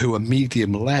 who are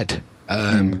medium-led.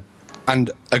 And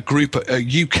a group,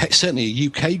 certainly a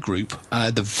UK group,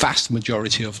 the vast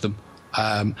majority of them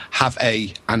have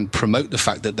and promote the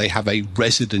fact that they have a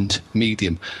resident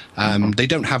medium. They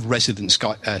don't have resident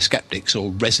skeptics or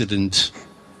resident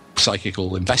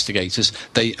psychical investigators.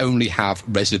 They only have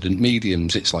resident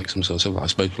mediums. It's like some sort of, I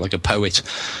suppose, like a poet.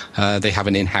 They have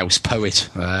an in-house poet,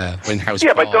 in-house.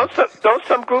 Yeah, but don't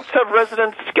some groups have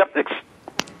resident skeptics?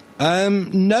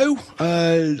 No,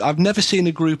 I've never seen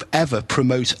a group ever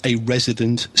promote a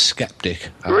resident skeptic.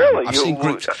 Really? I've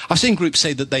seen groups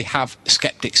say that they have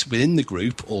skeptics within the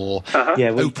group, or we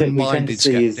open-minded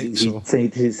tend skeptics. You see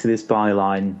this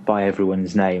byline by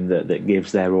everyone's name that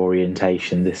gives their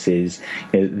orientation. This is,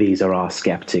 these are our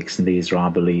skeptics, and these are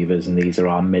our believers, and these are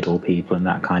our middle people, and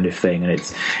that kind of thing. And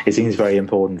it seems very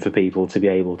important for people to be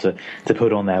able to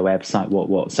put on their website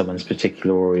what someone's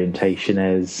particular orientation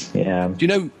is. Yeah. Do you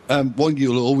know? One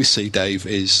you'll always see, Dave,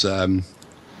 is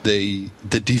the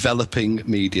developing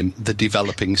medium, the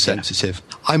developing sensitive.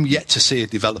 I'm yet to see a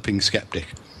developing skeptic.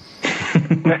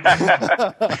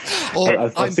 I've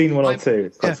seen one or two.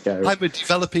 It's quite scary. I'm a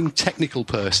developing technical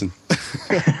person.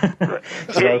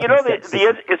 It's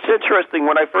interesting.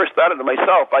 When I first started it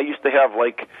myself, I used to have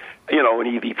an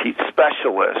EVP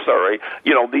specialist, or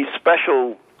these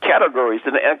special categories,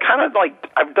 and kind of like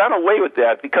I've done away with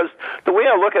that, because the way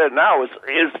I look at it now is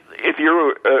if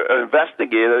you're an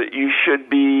investigator, you should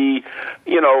be,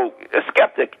 a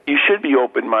skeptic. You should be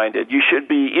open-minded. You should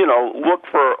be, look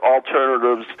for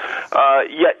alternatives.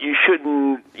 Yet you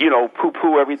shouldn't,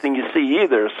 poo-poo everything you see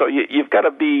either. So you've got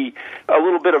to be a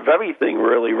little bit of everything,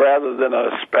 really, rather than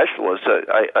a specialist.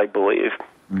 I believe.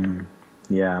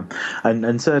 Yeah,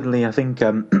 and certainly I think.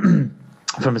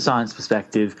 From a science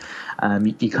perspective,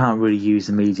 you can't really use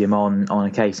the medium on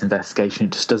a case investigation.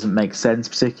 It just doesn't make sense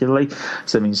particularly.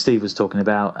 So, I mean, Steve was talking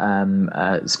about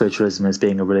spiritualism as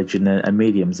being a religion, and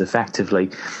mediums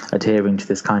effectively adhering to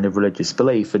this kind of religious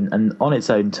belief. And on its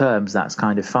own terms, that's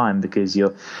kind of fine, because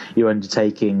you're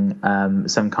undertaking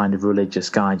some kind of religious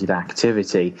guided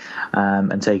activity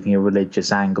and taking a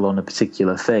religious angle on a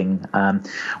particular thing.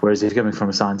 Whereas if you're coming from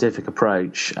a scientific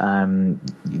approach,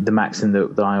 the maxim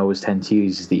that I always tend to use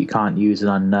is that you can't use an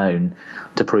unknown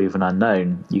to prove an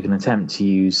unknown. You can attempt to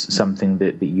use something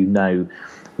that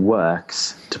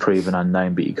works to prove an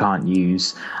unknown, but you can't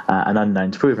use an unknown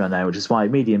to prove an unknown, which is why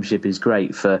mediumship is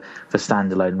great for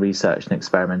standalone research and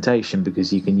experimentation,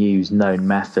 because you can use known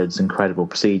methods and credible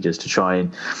procedures to try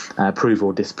and prove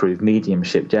or disprove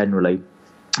mediumship generally.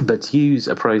 But to use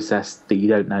a process that you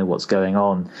don't know what's going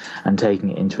on and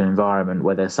taking it into an environment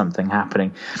where there's something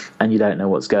happening and you don't know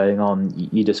what's going on,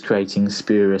 you're just creating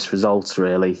spurious results,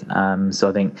 really. So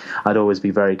I think I'd always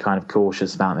be very kind of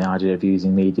cautious about the idea of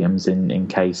using mediums in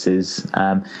cases.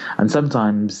 And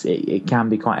sometimes it can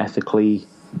be quite ethically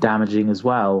damaging as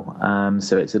well.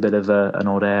 So it's a bit of an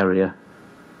odd area.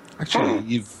 Actually,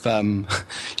 you've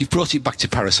brought it back to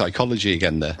parapsychology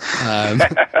again there,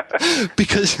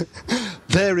 because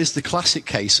there is the classic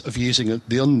case of using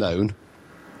the unknown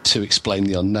to explain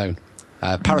the unknown.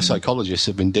 Parapsychologists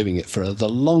have been doing it for the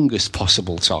longest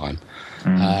possible time.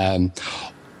 I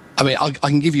mean, I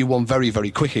can give you one very,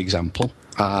 very quick example.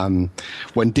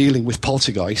 When dealing with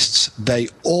poltergeists, they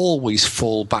always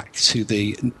fall back to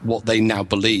what they now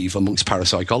believe amongst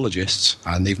parapsychologists,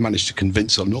 and they've managed to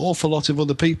convince an awful lot of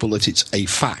other people that it's a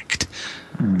fact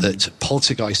that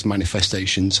poltergeist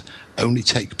manifestations only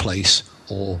take place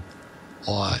or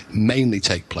mainly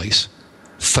take place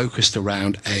focused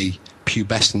around a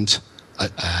pubescent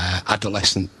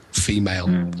adolescent female,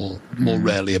 or more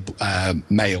rarely a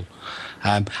male.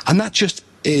 And that just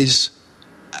is...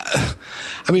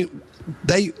 I mean,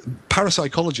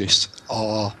 parapsychologists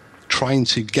are trying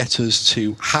to get us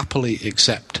to happily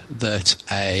accept that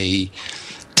a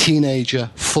teenager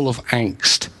full of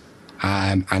angst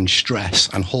and stress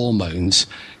and hormones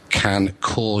can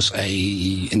cause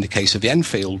in the case of the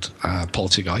Enfield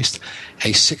poltergeist,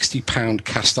 a 60-pound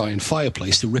cast iron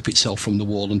fireplace to rip itself from the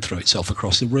wall and throw itself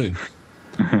across the room.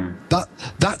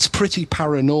 That's pretty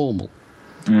paranormal.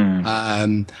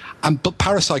 But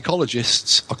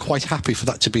parapsychologists are quite happy for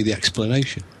that to be the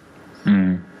explanation.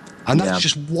 And that's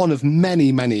just one of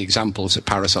many, many examples that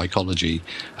parapsychology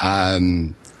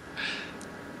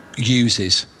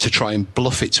uses to try and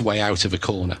bluff its way out of a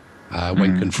corner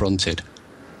when confronted.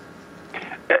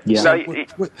 Now,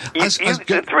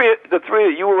 the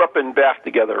three of you were up in Bath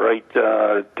together, right?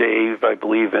 Dave, I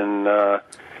believe, and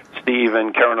Steve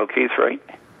and Karen O'Keefe, right?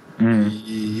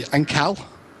 And Cal.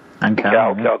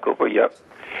 Cal Cooper, yep.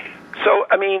 So,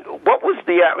 I mean, what was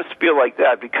the atmosphere like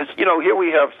that? Because, here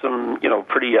we have some,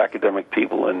 pretty academic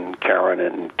people in Karen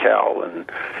and Cal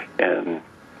and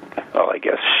I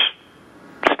guess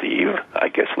Steve. I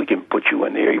guess we can put you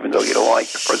in there, even though you don't like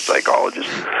for a psychologist.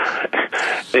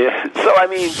 So, I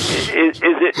mean, is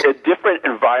it a different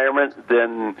environment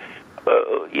than,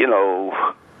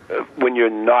 when you're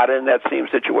not in that same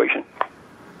situation?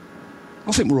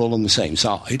 I think we're all on the same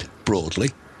side,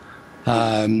 broadly.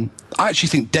 I actually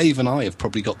think Dave and I have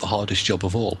probably got the hardest job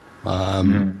of all,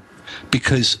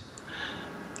 because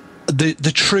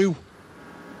the true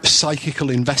psychical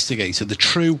investigator,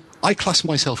 I class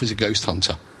myself as a ghost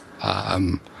hunter,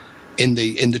 in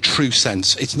the true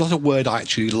sense. It's not a word I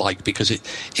actually like because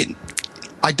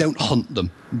I don't hunt them,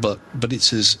 but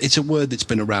it's a word that's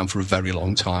been around for a very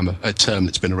long time, a term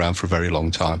that's been around for a very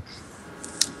long time.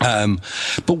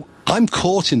 But I'm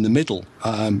caught in the middle.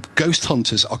 Ghost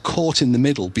hunters are caught in the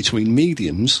middle between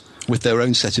mediums with their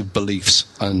own set of beliefs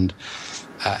and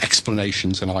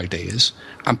explanations and ideas,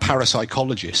 and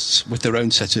parapsychologists with their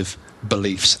own set of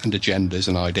beliefs and agendas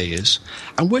and ideas.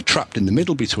 And we're trapped in the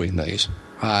middle between these.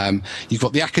 You've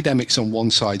got the academics on one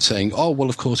side saying, oh, well,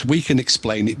 of course, we can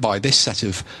explain it by this set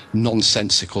of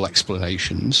nonsensical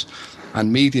explanations.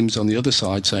 And mediums on the other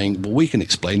side saying, well, we can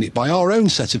explain it by our own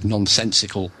set of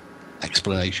nonsensical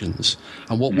explanations.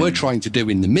 And what we're trying to do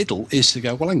in the middle is to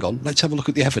go, well, hang on, let's have a look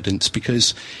at the evidence,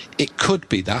 because it could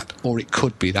be that or it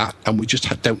could be that, and we just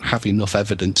don't have enough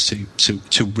evidence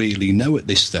to really know at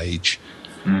this stage.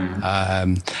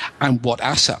 And what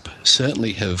ASAP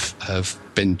certainly have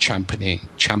been championing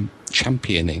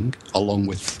along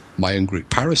with my own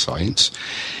group Parascience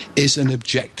is an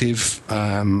objective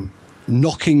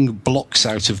knocking blocks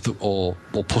out of or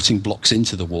putting blocks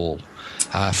into the wall.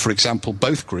 For example,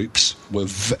 both groups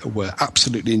were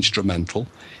absolutely instrumental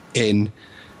in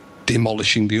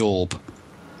demolishing the orb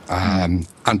and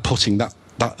putting that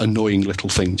annoying little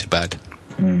thing to bed.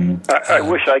 I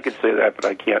wish I could say that, but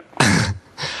I can't.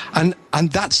 And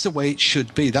that's the way it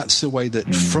should be. That's the way that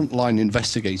frontline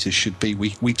investigators should be.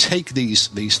 We take these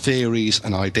theories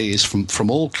and ideas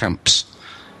from all camps,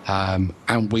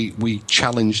 and we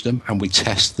challenge them and we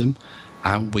test them,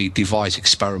 and we devise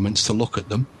experiments to look at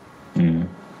them. And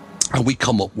we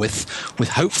come up with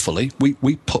hopefully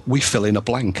we fill in a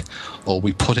blank, or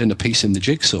we put in a piece in the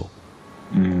jigsaw.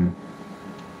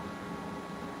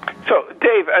 So,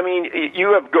 Dave, I mean,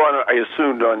 you have gone, I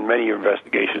assumed, on many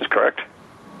investigations, correct?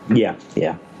 Yeah.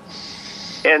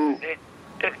 And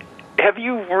have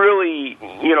you really,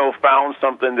 found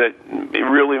something that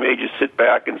really made you sit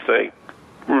back and say,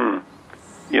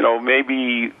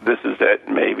 maybe this is it,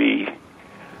 maybe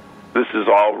this is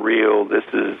all real, this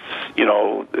is,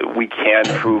 we can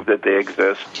prove that they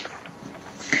exist?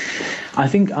 I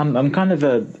think I'm kind of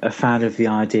a fan of the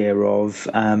idea of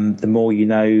the more you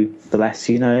know, the less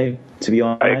you know, to be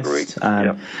honest. I agree.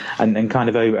 And kind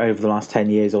of over the last 10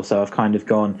 years or so, I've kind of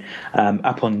gone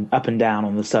up and down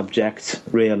on the subject,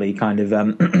 really, kind of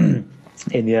in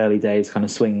the early days, kind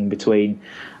of swinging between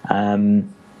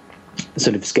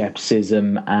sort of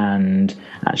skepticism and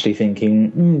actually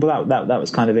thinking, well, that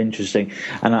was kind of interesting.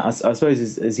 And I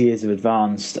suppose as years have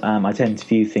advanced, I tend to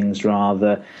view things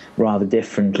rather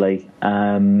differently,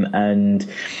 and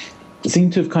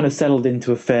seem to have kind of settled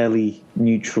into a fairly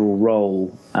neutral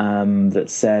role that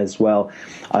says, well,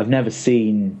 I've never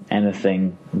seen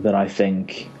anything that I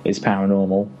think is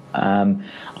paranormal.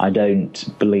 I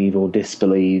don't believe or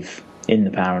disbelieve in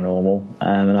the paranormal,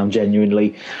 and I'm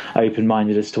genuinely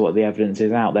open-minded as to what the evidence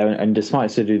is out there. And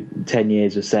despite sort of 10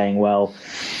 years of saying, well,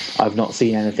 I've not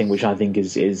seen anything which I think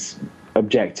is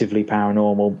objectively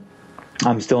paranormal,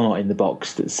 I'm still not in the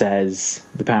box that says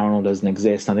the paranormal doesn't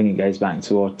exist. I think it goes back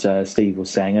to what Steve was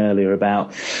saying earlier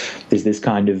about there's this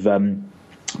kind of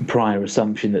prior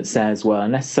assumption that says, well,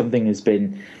 unless something has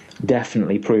been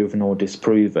definitely proven or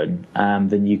disproven,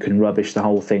 then you can rubbish the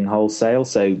whole thing wholesale.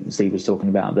 So Steve was talking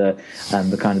about the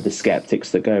kind of the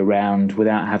skeptics that go around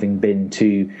without having been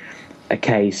to a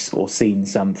case or seen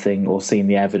something or seen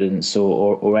the evidence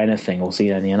or anything or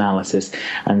seen any analysis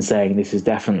and saying this is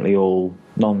definitely all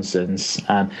nonsense.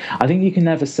 I think you can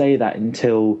never say that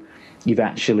until you've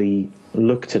actually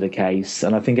looked at a case,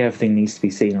 and I think everything needs to be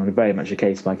seen on a very much a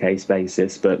case-by-case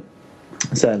basis, but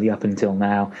certainly up until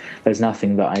now, there's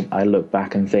nothing that I look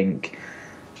back and think,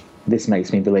 this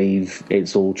makes me believe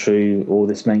it's all true, or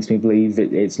this makes me believe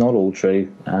it's not all true.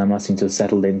 I seem to have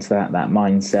settled into that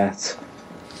mindset.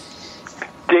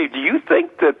 Dave, do you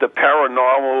think that the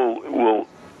paranormal will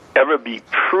ever be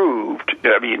proved?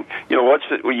 I mean,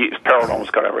 paranormal is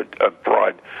kind of a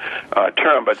broad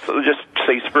term, but so just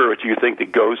say spirit. Do you think the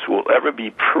ghosts will ever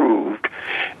be proved?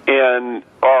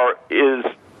 Or is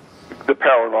the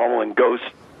paranormal and ghosts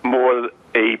more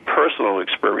a personal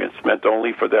experience meant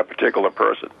only for that particular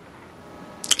person?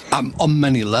 On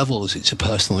many levels, it's a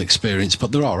personal experience,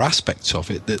 but there are aspects of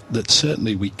it that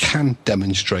certainly we can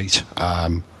demonstrate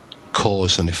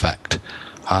cause and effect.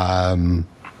 And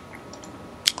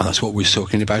that's what we were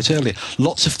talking about earlier.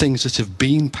 Lots of things that have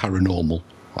been paranormal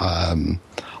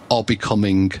are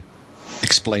becoming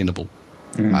explainable.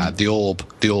 The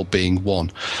orb being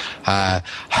one.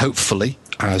 Hopefully,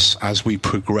 as we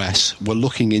progress, we're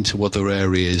looking into other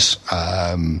areas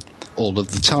all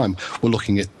of the time. We're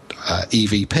looking at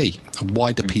EVP.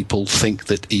 Why do people think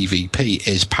that EVP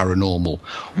is paranormal?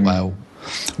 Well,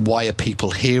 why are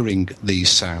people hearing these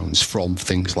sounds from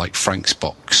things like Frank's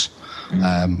box?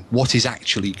 What is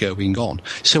actually going on?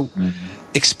 So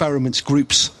experiments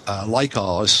groups like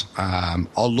ours are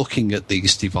looking at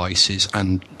these devices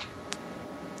and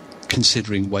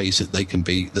considering ways that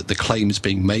that the claims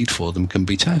being made for them can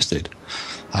be tested.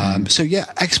 So yeah,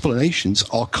 explanations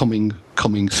are coming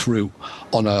through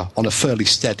on a fairly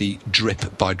steady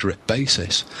drip by drip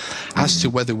basis. As to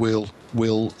whether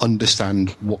we'll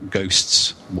understand what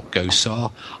ghosts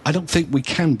are, I don't think we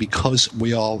can, because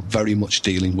we are very much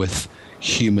dealing with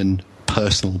human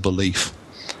personal belief,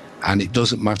 and it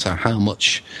doesn't matter how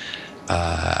much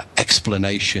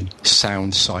explanation,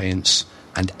 sound science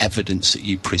and evidence that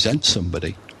you present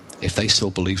somebody, if they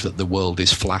still believe that the world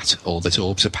is flat, or that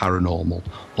orbs are paranormal,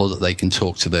 or that they can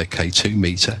talk to their K2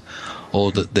 meter,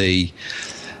 or that the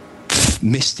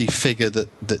misty figure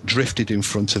that drifted in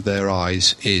front of their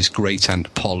eyes is Great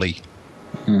Aunt Polly,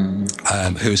 who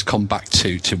has come back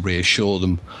to reassure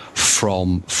them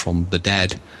from the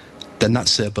dead, then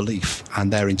that's their belief,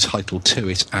 and they're entitled to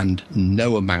it, and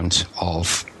no amount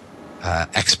of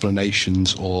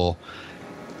explanations or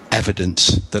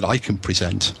evidence that I can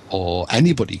present or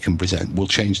anybody can present will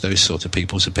change those sort of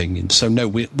people's opinions. So no,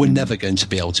 we're never going to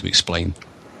be able to explain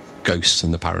ghosts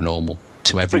and the paranormal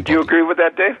to everybody. Do you agree with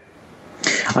that, Dave?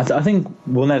 I think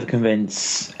we'll never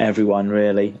convince everyone,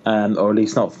 really, or at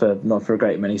least not for a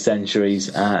great many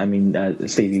centuries. I mean,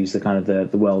 Steve used the kind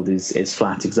of the world is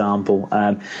flat example,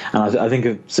 and I think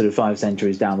of sort of 5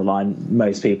 centuries down the line,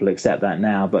 most people accept that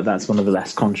now, but that's one of the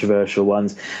less controversial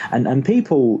ones. And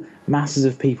people, masses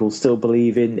of people, still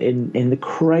believe in the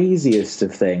craziest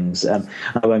of things. I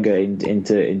won't go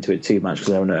into it too much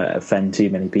because I don't want to offend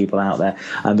too many people out there.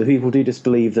 But people do just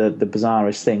believe the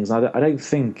bizarrest things. I don't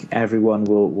think everyone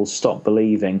will stop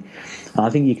believing. I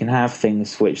think you can have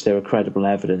things for which there are credible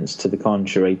evidence to the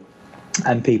contrary,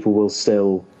 and people will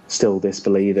still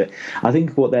disbelieve it. I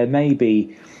think what there may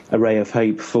be a ray of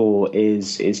hope for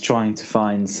is trying to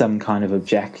find some kind of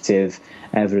objective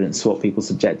evidence for what people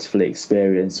subjectively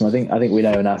experience. And I think we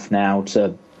know enough now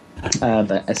to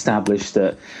establish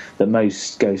that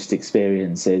most ghost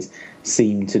experiences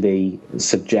seem to be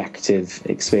subjective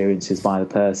experiences by the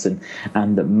person,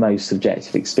 and that most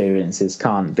subjective experiences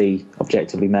can't be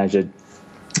objectively measured.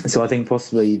 So I think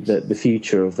possibly that the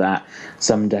future of that,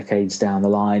 some decades down the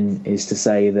line, is to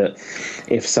say that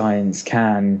if science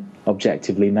can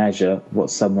objectively measure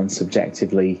what someone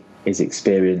subjectively is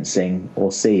experiencing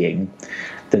or seeing,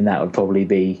 then that would probably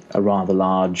be a rather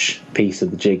large piece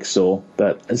of the jigsaw.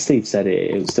 But as Steve said,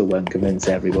 it still won't convince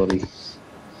everybody.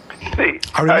 See,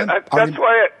 that's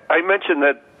why I mentioned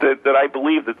that I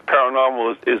believe that the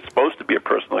paranormal is supposed to be a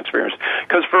personal experience.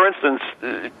 Because, for instance,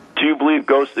 do you believe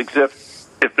ghosts exist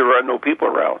if there are no people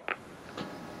around?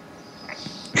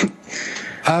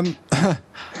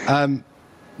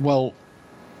 Well,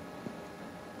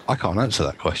 I can't answer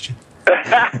that question.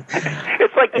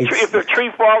 It's like if a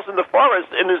tree falls in the forest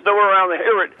and there's nowhere around to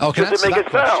hear it, does it make a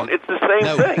sound? It's the same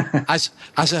thing.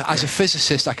 As a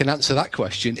physicist, I can answer that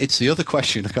question. It's the other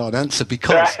question I can't answer,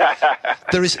 because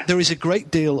there is a great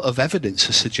deal of evidence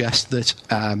to suggest that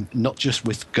not just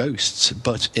with ghosts,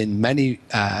 but in many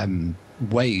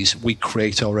ways we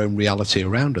create our own reality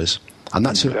around us. And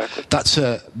that's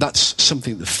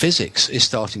something that physics is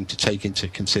starting to take into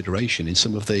consideration in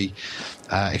some of the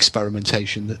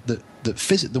experimentation that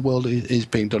the world is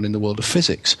being done in the world of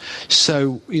physics.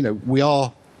 So, we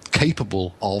are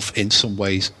capable of, in some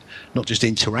ways, not just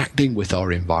interacting with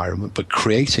our environment, but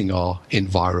creating our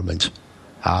environment.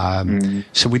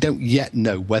 So we don't yet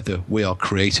know whether we are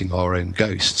creating our own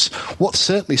ghosts. What's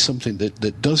certainly something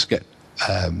that does get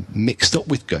mixed up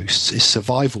with ghosts is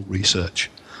survival research.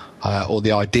 Or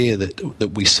the idea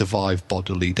that we survive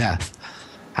bodily death.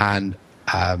 And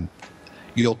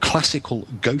your classical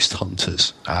ghost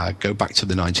hunters, go back to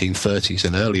the 1930s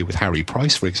and earlier with Harry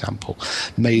Price, for example,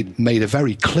 made a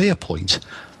very clear point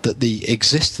that the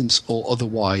existence or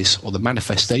otherwise, or the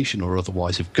manifestation or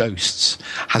otherwise of ghosts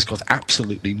has got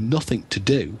absolutely nothing to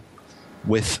do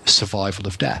with survival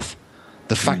of death.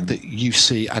 The fact that you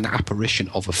see an apparition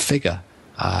of a figure,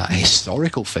 a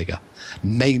historical figure,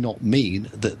 may not mean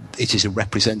that it is a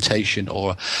representation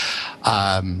or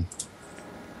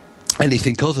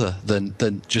anything other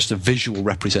than just a visual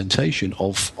representation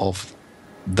of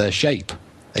their shape.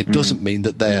 It doesn't mean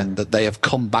that they have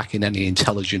come back in any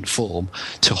intelligent form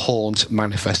to haunt,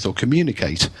 manifest, or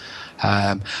communicate.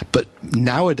 But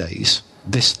nowadays,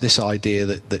 this idea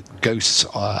that ghosts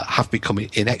have become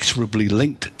inexorably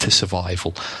linked to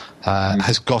survival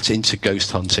has got into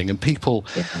ghost hunting, and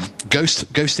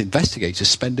ghost investigators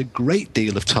spend a great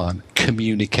deal of time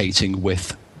communicating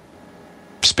with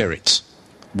spirits,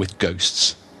 with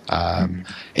ghosts,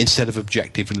 instead of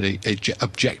objectively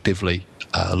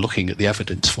looking at the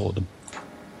evidence for them.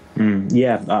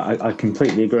 I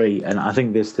completely agree, and I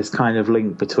think this kind of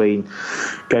link between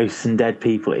ghosts and dead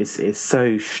people is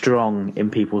so strong in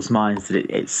people's minds that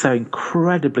it's so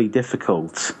incredibly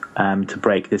difficult to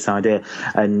break this idea.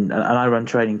 And I run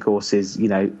training courses,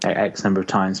 X number of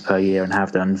times per year, and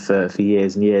have done for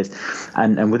years and years.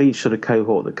 And with each sort of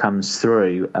cohort that comes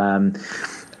through,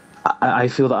 I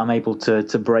feel that I'm able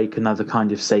to break another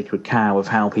kind of sacred cow of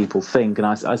how people think, and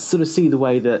I sort of see the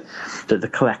way that the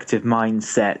collective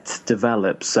mindset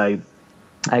develops. So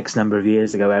X number of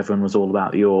years ago, everyone was all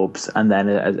about the orbs, and then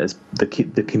as the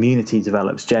community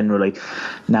develops generally,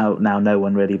 now no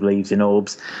one really believes in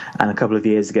orbs. And a couple of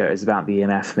years ago, it was about the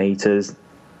EMF meters.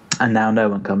 And now no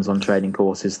one comes on training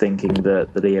courses thinking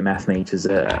that the EMF meters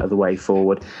are the way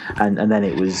forward. And then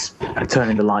it was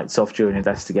turning the lights off during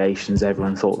investigations.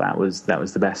 Everyone thought that was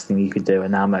the best thing you could do.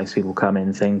 And now most people come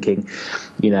in thinking,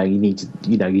 you don't need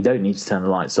to turn the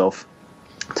lights off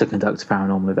to conduct a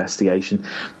paranormal investigation.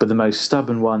 But the most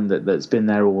stubborn one that's been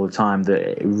there all the time,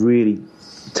 that it really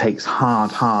takes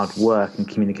hard work and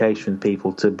communication with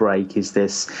people to break, is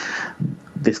this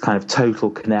kind of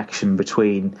total connection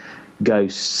between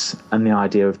ghosts and the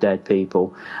idea of dead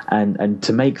people, and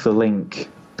to make the link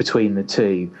between the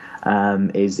two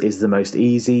is the most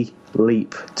easy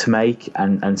leap to make,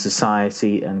 and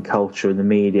society and culture and the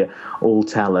media all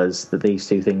tell us that these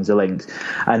two things are linked,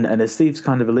 and as Steve's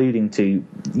kind of alluding to,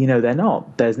 they're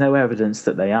not. There's no evidence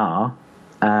that they are,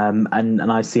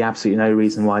 and I see absolutely no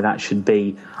reason why that should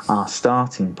be our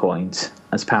starting point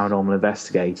as paranormal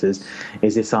investigators,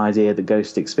 is this idea that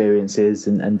ghost experiences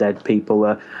and dead people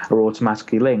are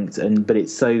automatically linked, but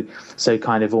it's so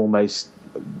kind of almost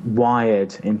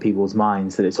wired in people's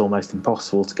minds that it's almost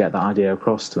impossible to get that idea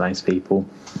across to most people.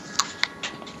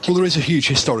 Well, there is a huge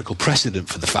historical precedent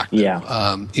for the fact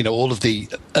that, all of the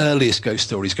earliest ghost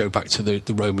stories go back to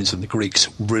the Romans and the Greeks,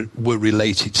 were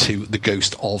related to the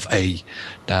ghost of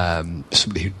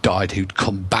somebody who died, who'd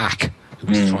come back, who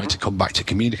was trying to come back to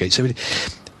communicate. So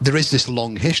there is this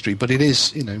long history, but it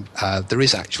is, there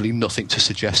is actually nothing to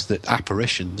suggest that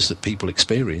apparitions that people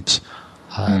experience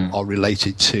are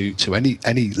related to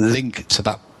any link to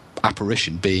that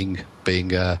apparition being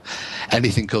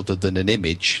anything other than an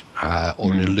image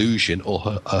or an illusion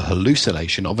or a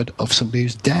hallucination of somebody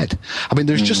who's dead. I mean,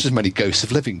 there's just as many ghosts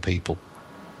of living people.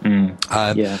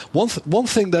 One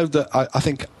thing, though, that I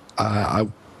think I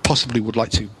possibly would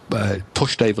like to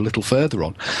push Dave a little further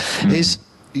on is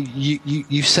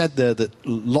you said there that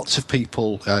lots of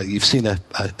people, you've seen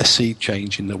a sea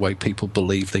change in the way people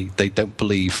believe. They don't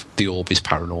believe the orb is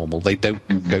paranormal. They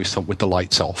don't ghost hunt with the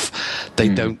lights off. They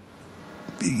don't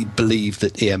believe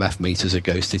that EMF meters are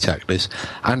ghost detectors.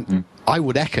 And I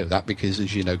would echo that because,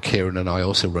 as you know, Kieran and I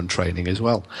also run training as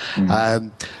well.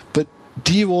 But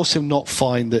do you also not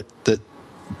find that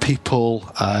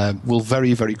people will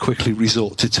very, very quickly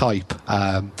resort to type?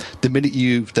 The minute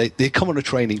they come on a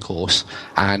training course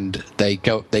and they're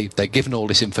given all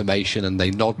this information and they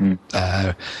nod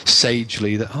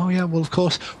sagely that, oh yeah, well of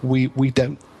course we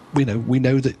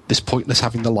know that it's pointless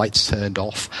having the lights turned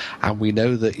off, and we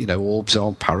know that orbs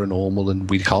aren't paranormal and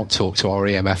we can't talk to our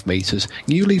EMF meters.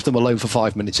 You leave them alone for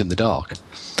 5 minutes in the dark,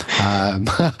 and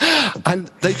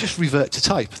they just revert to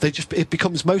type. It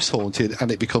becomes Most Haunted, and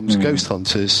it becomes Ghost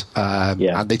Hunters,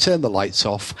 and they turn the lights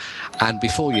off, and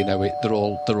before you know it, they're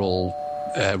all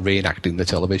reenacting the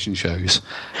television shows.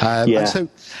 And so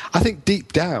I think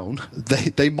deep down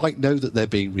they might know that they're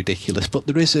being ridiculous, but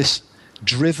there is this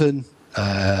driven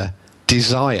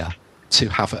desire to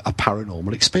have a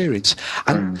paranormal experience.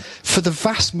 And for the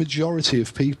vast majority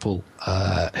of people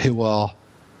who are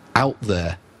out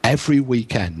there every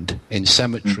weekend in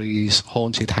cemeteries,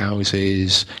 haunted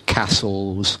houses,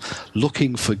 castles,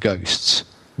 looking for ghosts,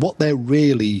 what they're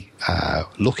really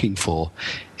looking for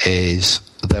is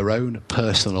their own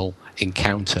personal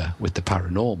encounter with the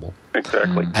paranormal.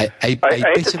 Exactly. I hate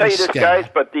to tell you this, guys,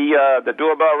 but the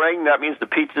doorbell rang. That means the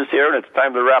pizza's here, and it's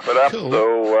time to wrap it up. Cool.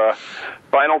 So,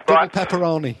 final thoughts?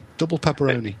 Double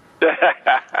pepperoni.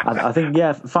 I think,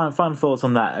 final thoughts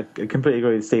on that. I completely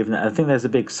agree with Stephen. I think there's a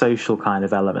big social kind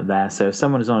of element there. So if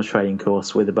someone is on a training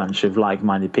course with a bunch of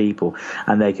like-minded people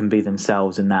and they can be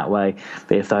themselves in that way,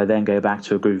 but if they then go back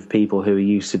to a group of people who are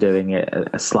used to doing it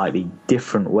a slightly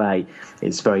different way,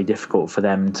 it's very difficult for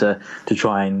them to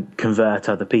try and convert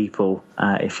other people,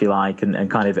 if you like,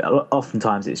 and kind of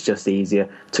oftentimes it's just easier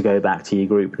to go back to your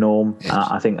group norm. Yes.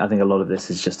 I think a lot of this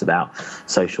is just about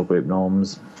social group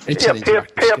norms.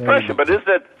 Peer pressure, but isn't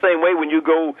that the same way when you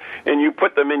go and you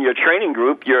put them in your training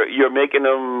group, you're making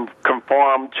them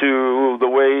conform to the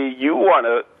way you want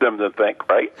them to think,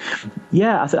 right?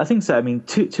 Yeah, I think so. I mean,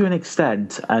 to an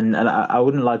extent, and I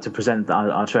wouldn't like to present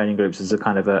our training groups as a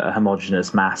kind of a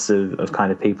homogenous mass of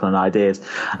kind of people and ideas,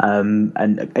 and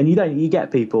you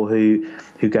get people who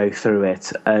go through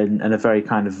it and are very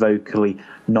kind of vocally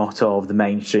not of the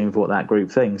mainstream of what that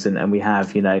group thinks, and we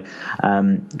have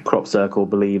crop circle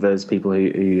believers, people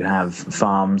who have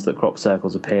farms that crop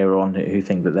circles appear on, who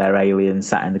think that they're aliens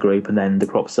sat in the group, and then the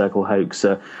crop circle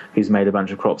hoaxer who's made a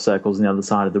bunch of crop circles on the other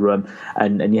side of the room,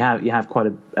 and you have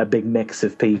quite a big mix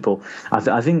of people.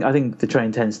 I think the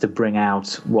train tends to bring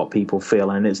out what people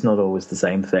feel, and it's not always the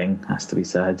same thing, has to be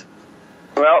said.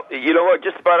 Well, you know what,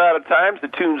 just about out of time. The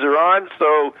tunes are on.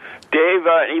 So, Dave,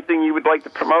 anything you would like to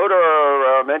promote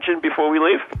or mention before we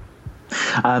leave?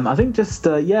 I think just,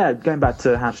 going back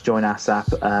to how to join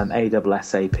ASSAP,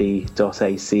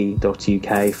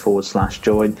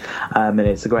 ASSAP.ac.uk/join. And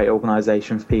it's a great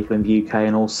organisation for people in the UK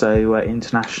and also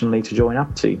internationally to join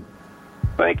up to.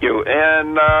 Thank you.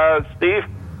 And Steve?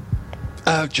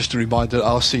 Just a reminder,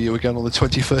 I'll see you again on the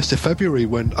 21st of February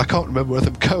when I can't remember whether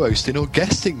I'm co-hosting or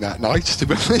guesting that night, to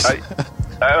be honest. I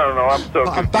don't know, I'm so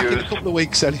confused. I'm back in a couple of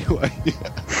weeks anyway.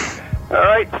 All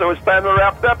right, so it's time to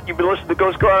wrap it up. You've been listening to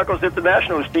Ghost Chronicles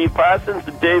International with Steve Parsons,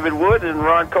 David Wood, and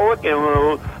Ron Kolick, and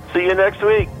we'll see you next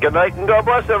week. Good night and God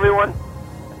bless everyone.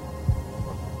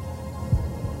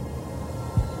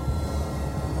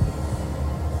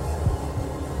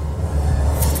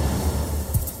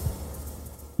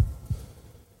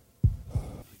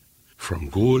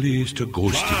 From ghoulies to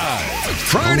ghosties.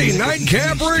 Friday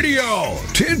Nightcap Radio,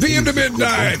 10 p.m. to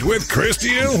midnight with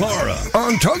Christy and Laura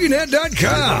on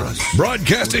TogiNet.com.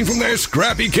 Broadcasting from their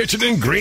scrappy kitchen in Green.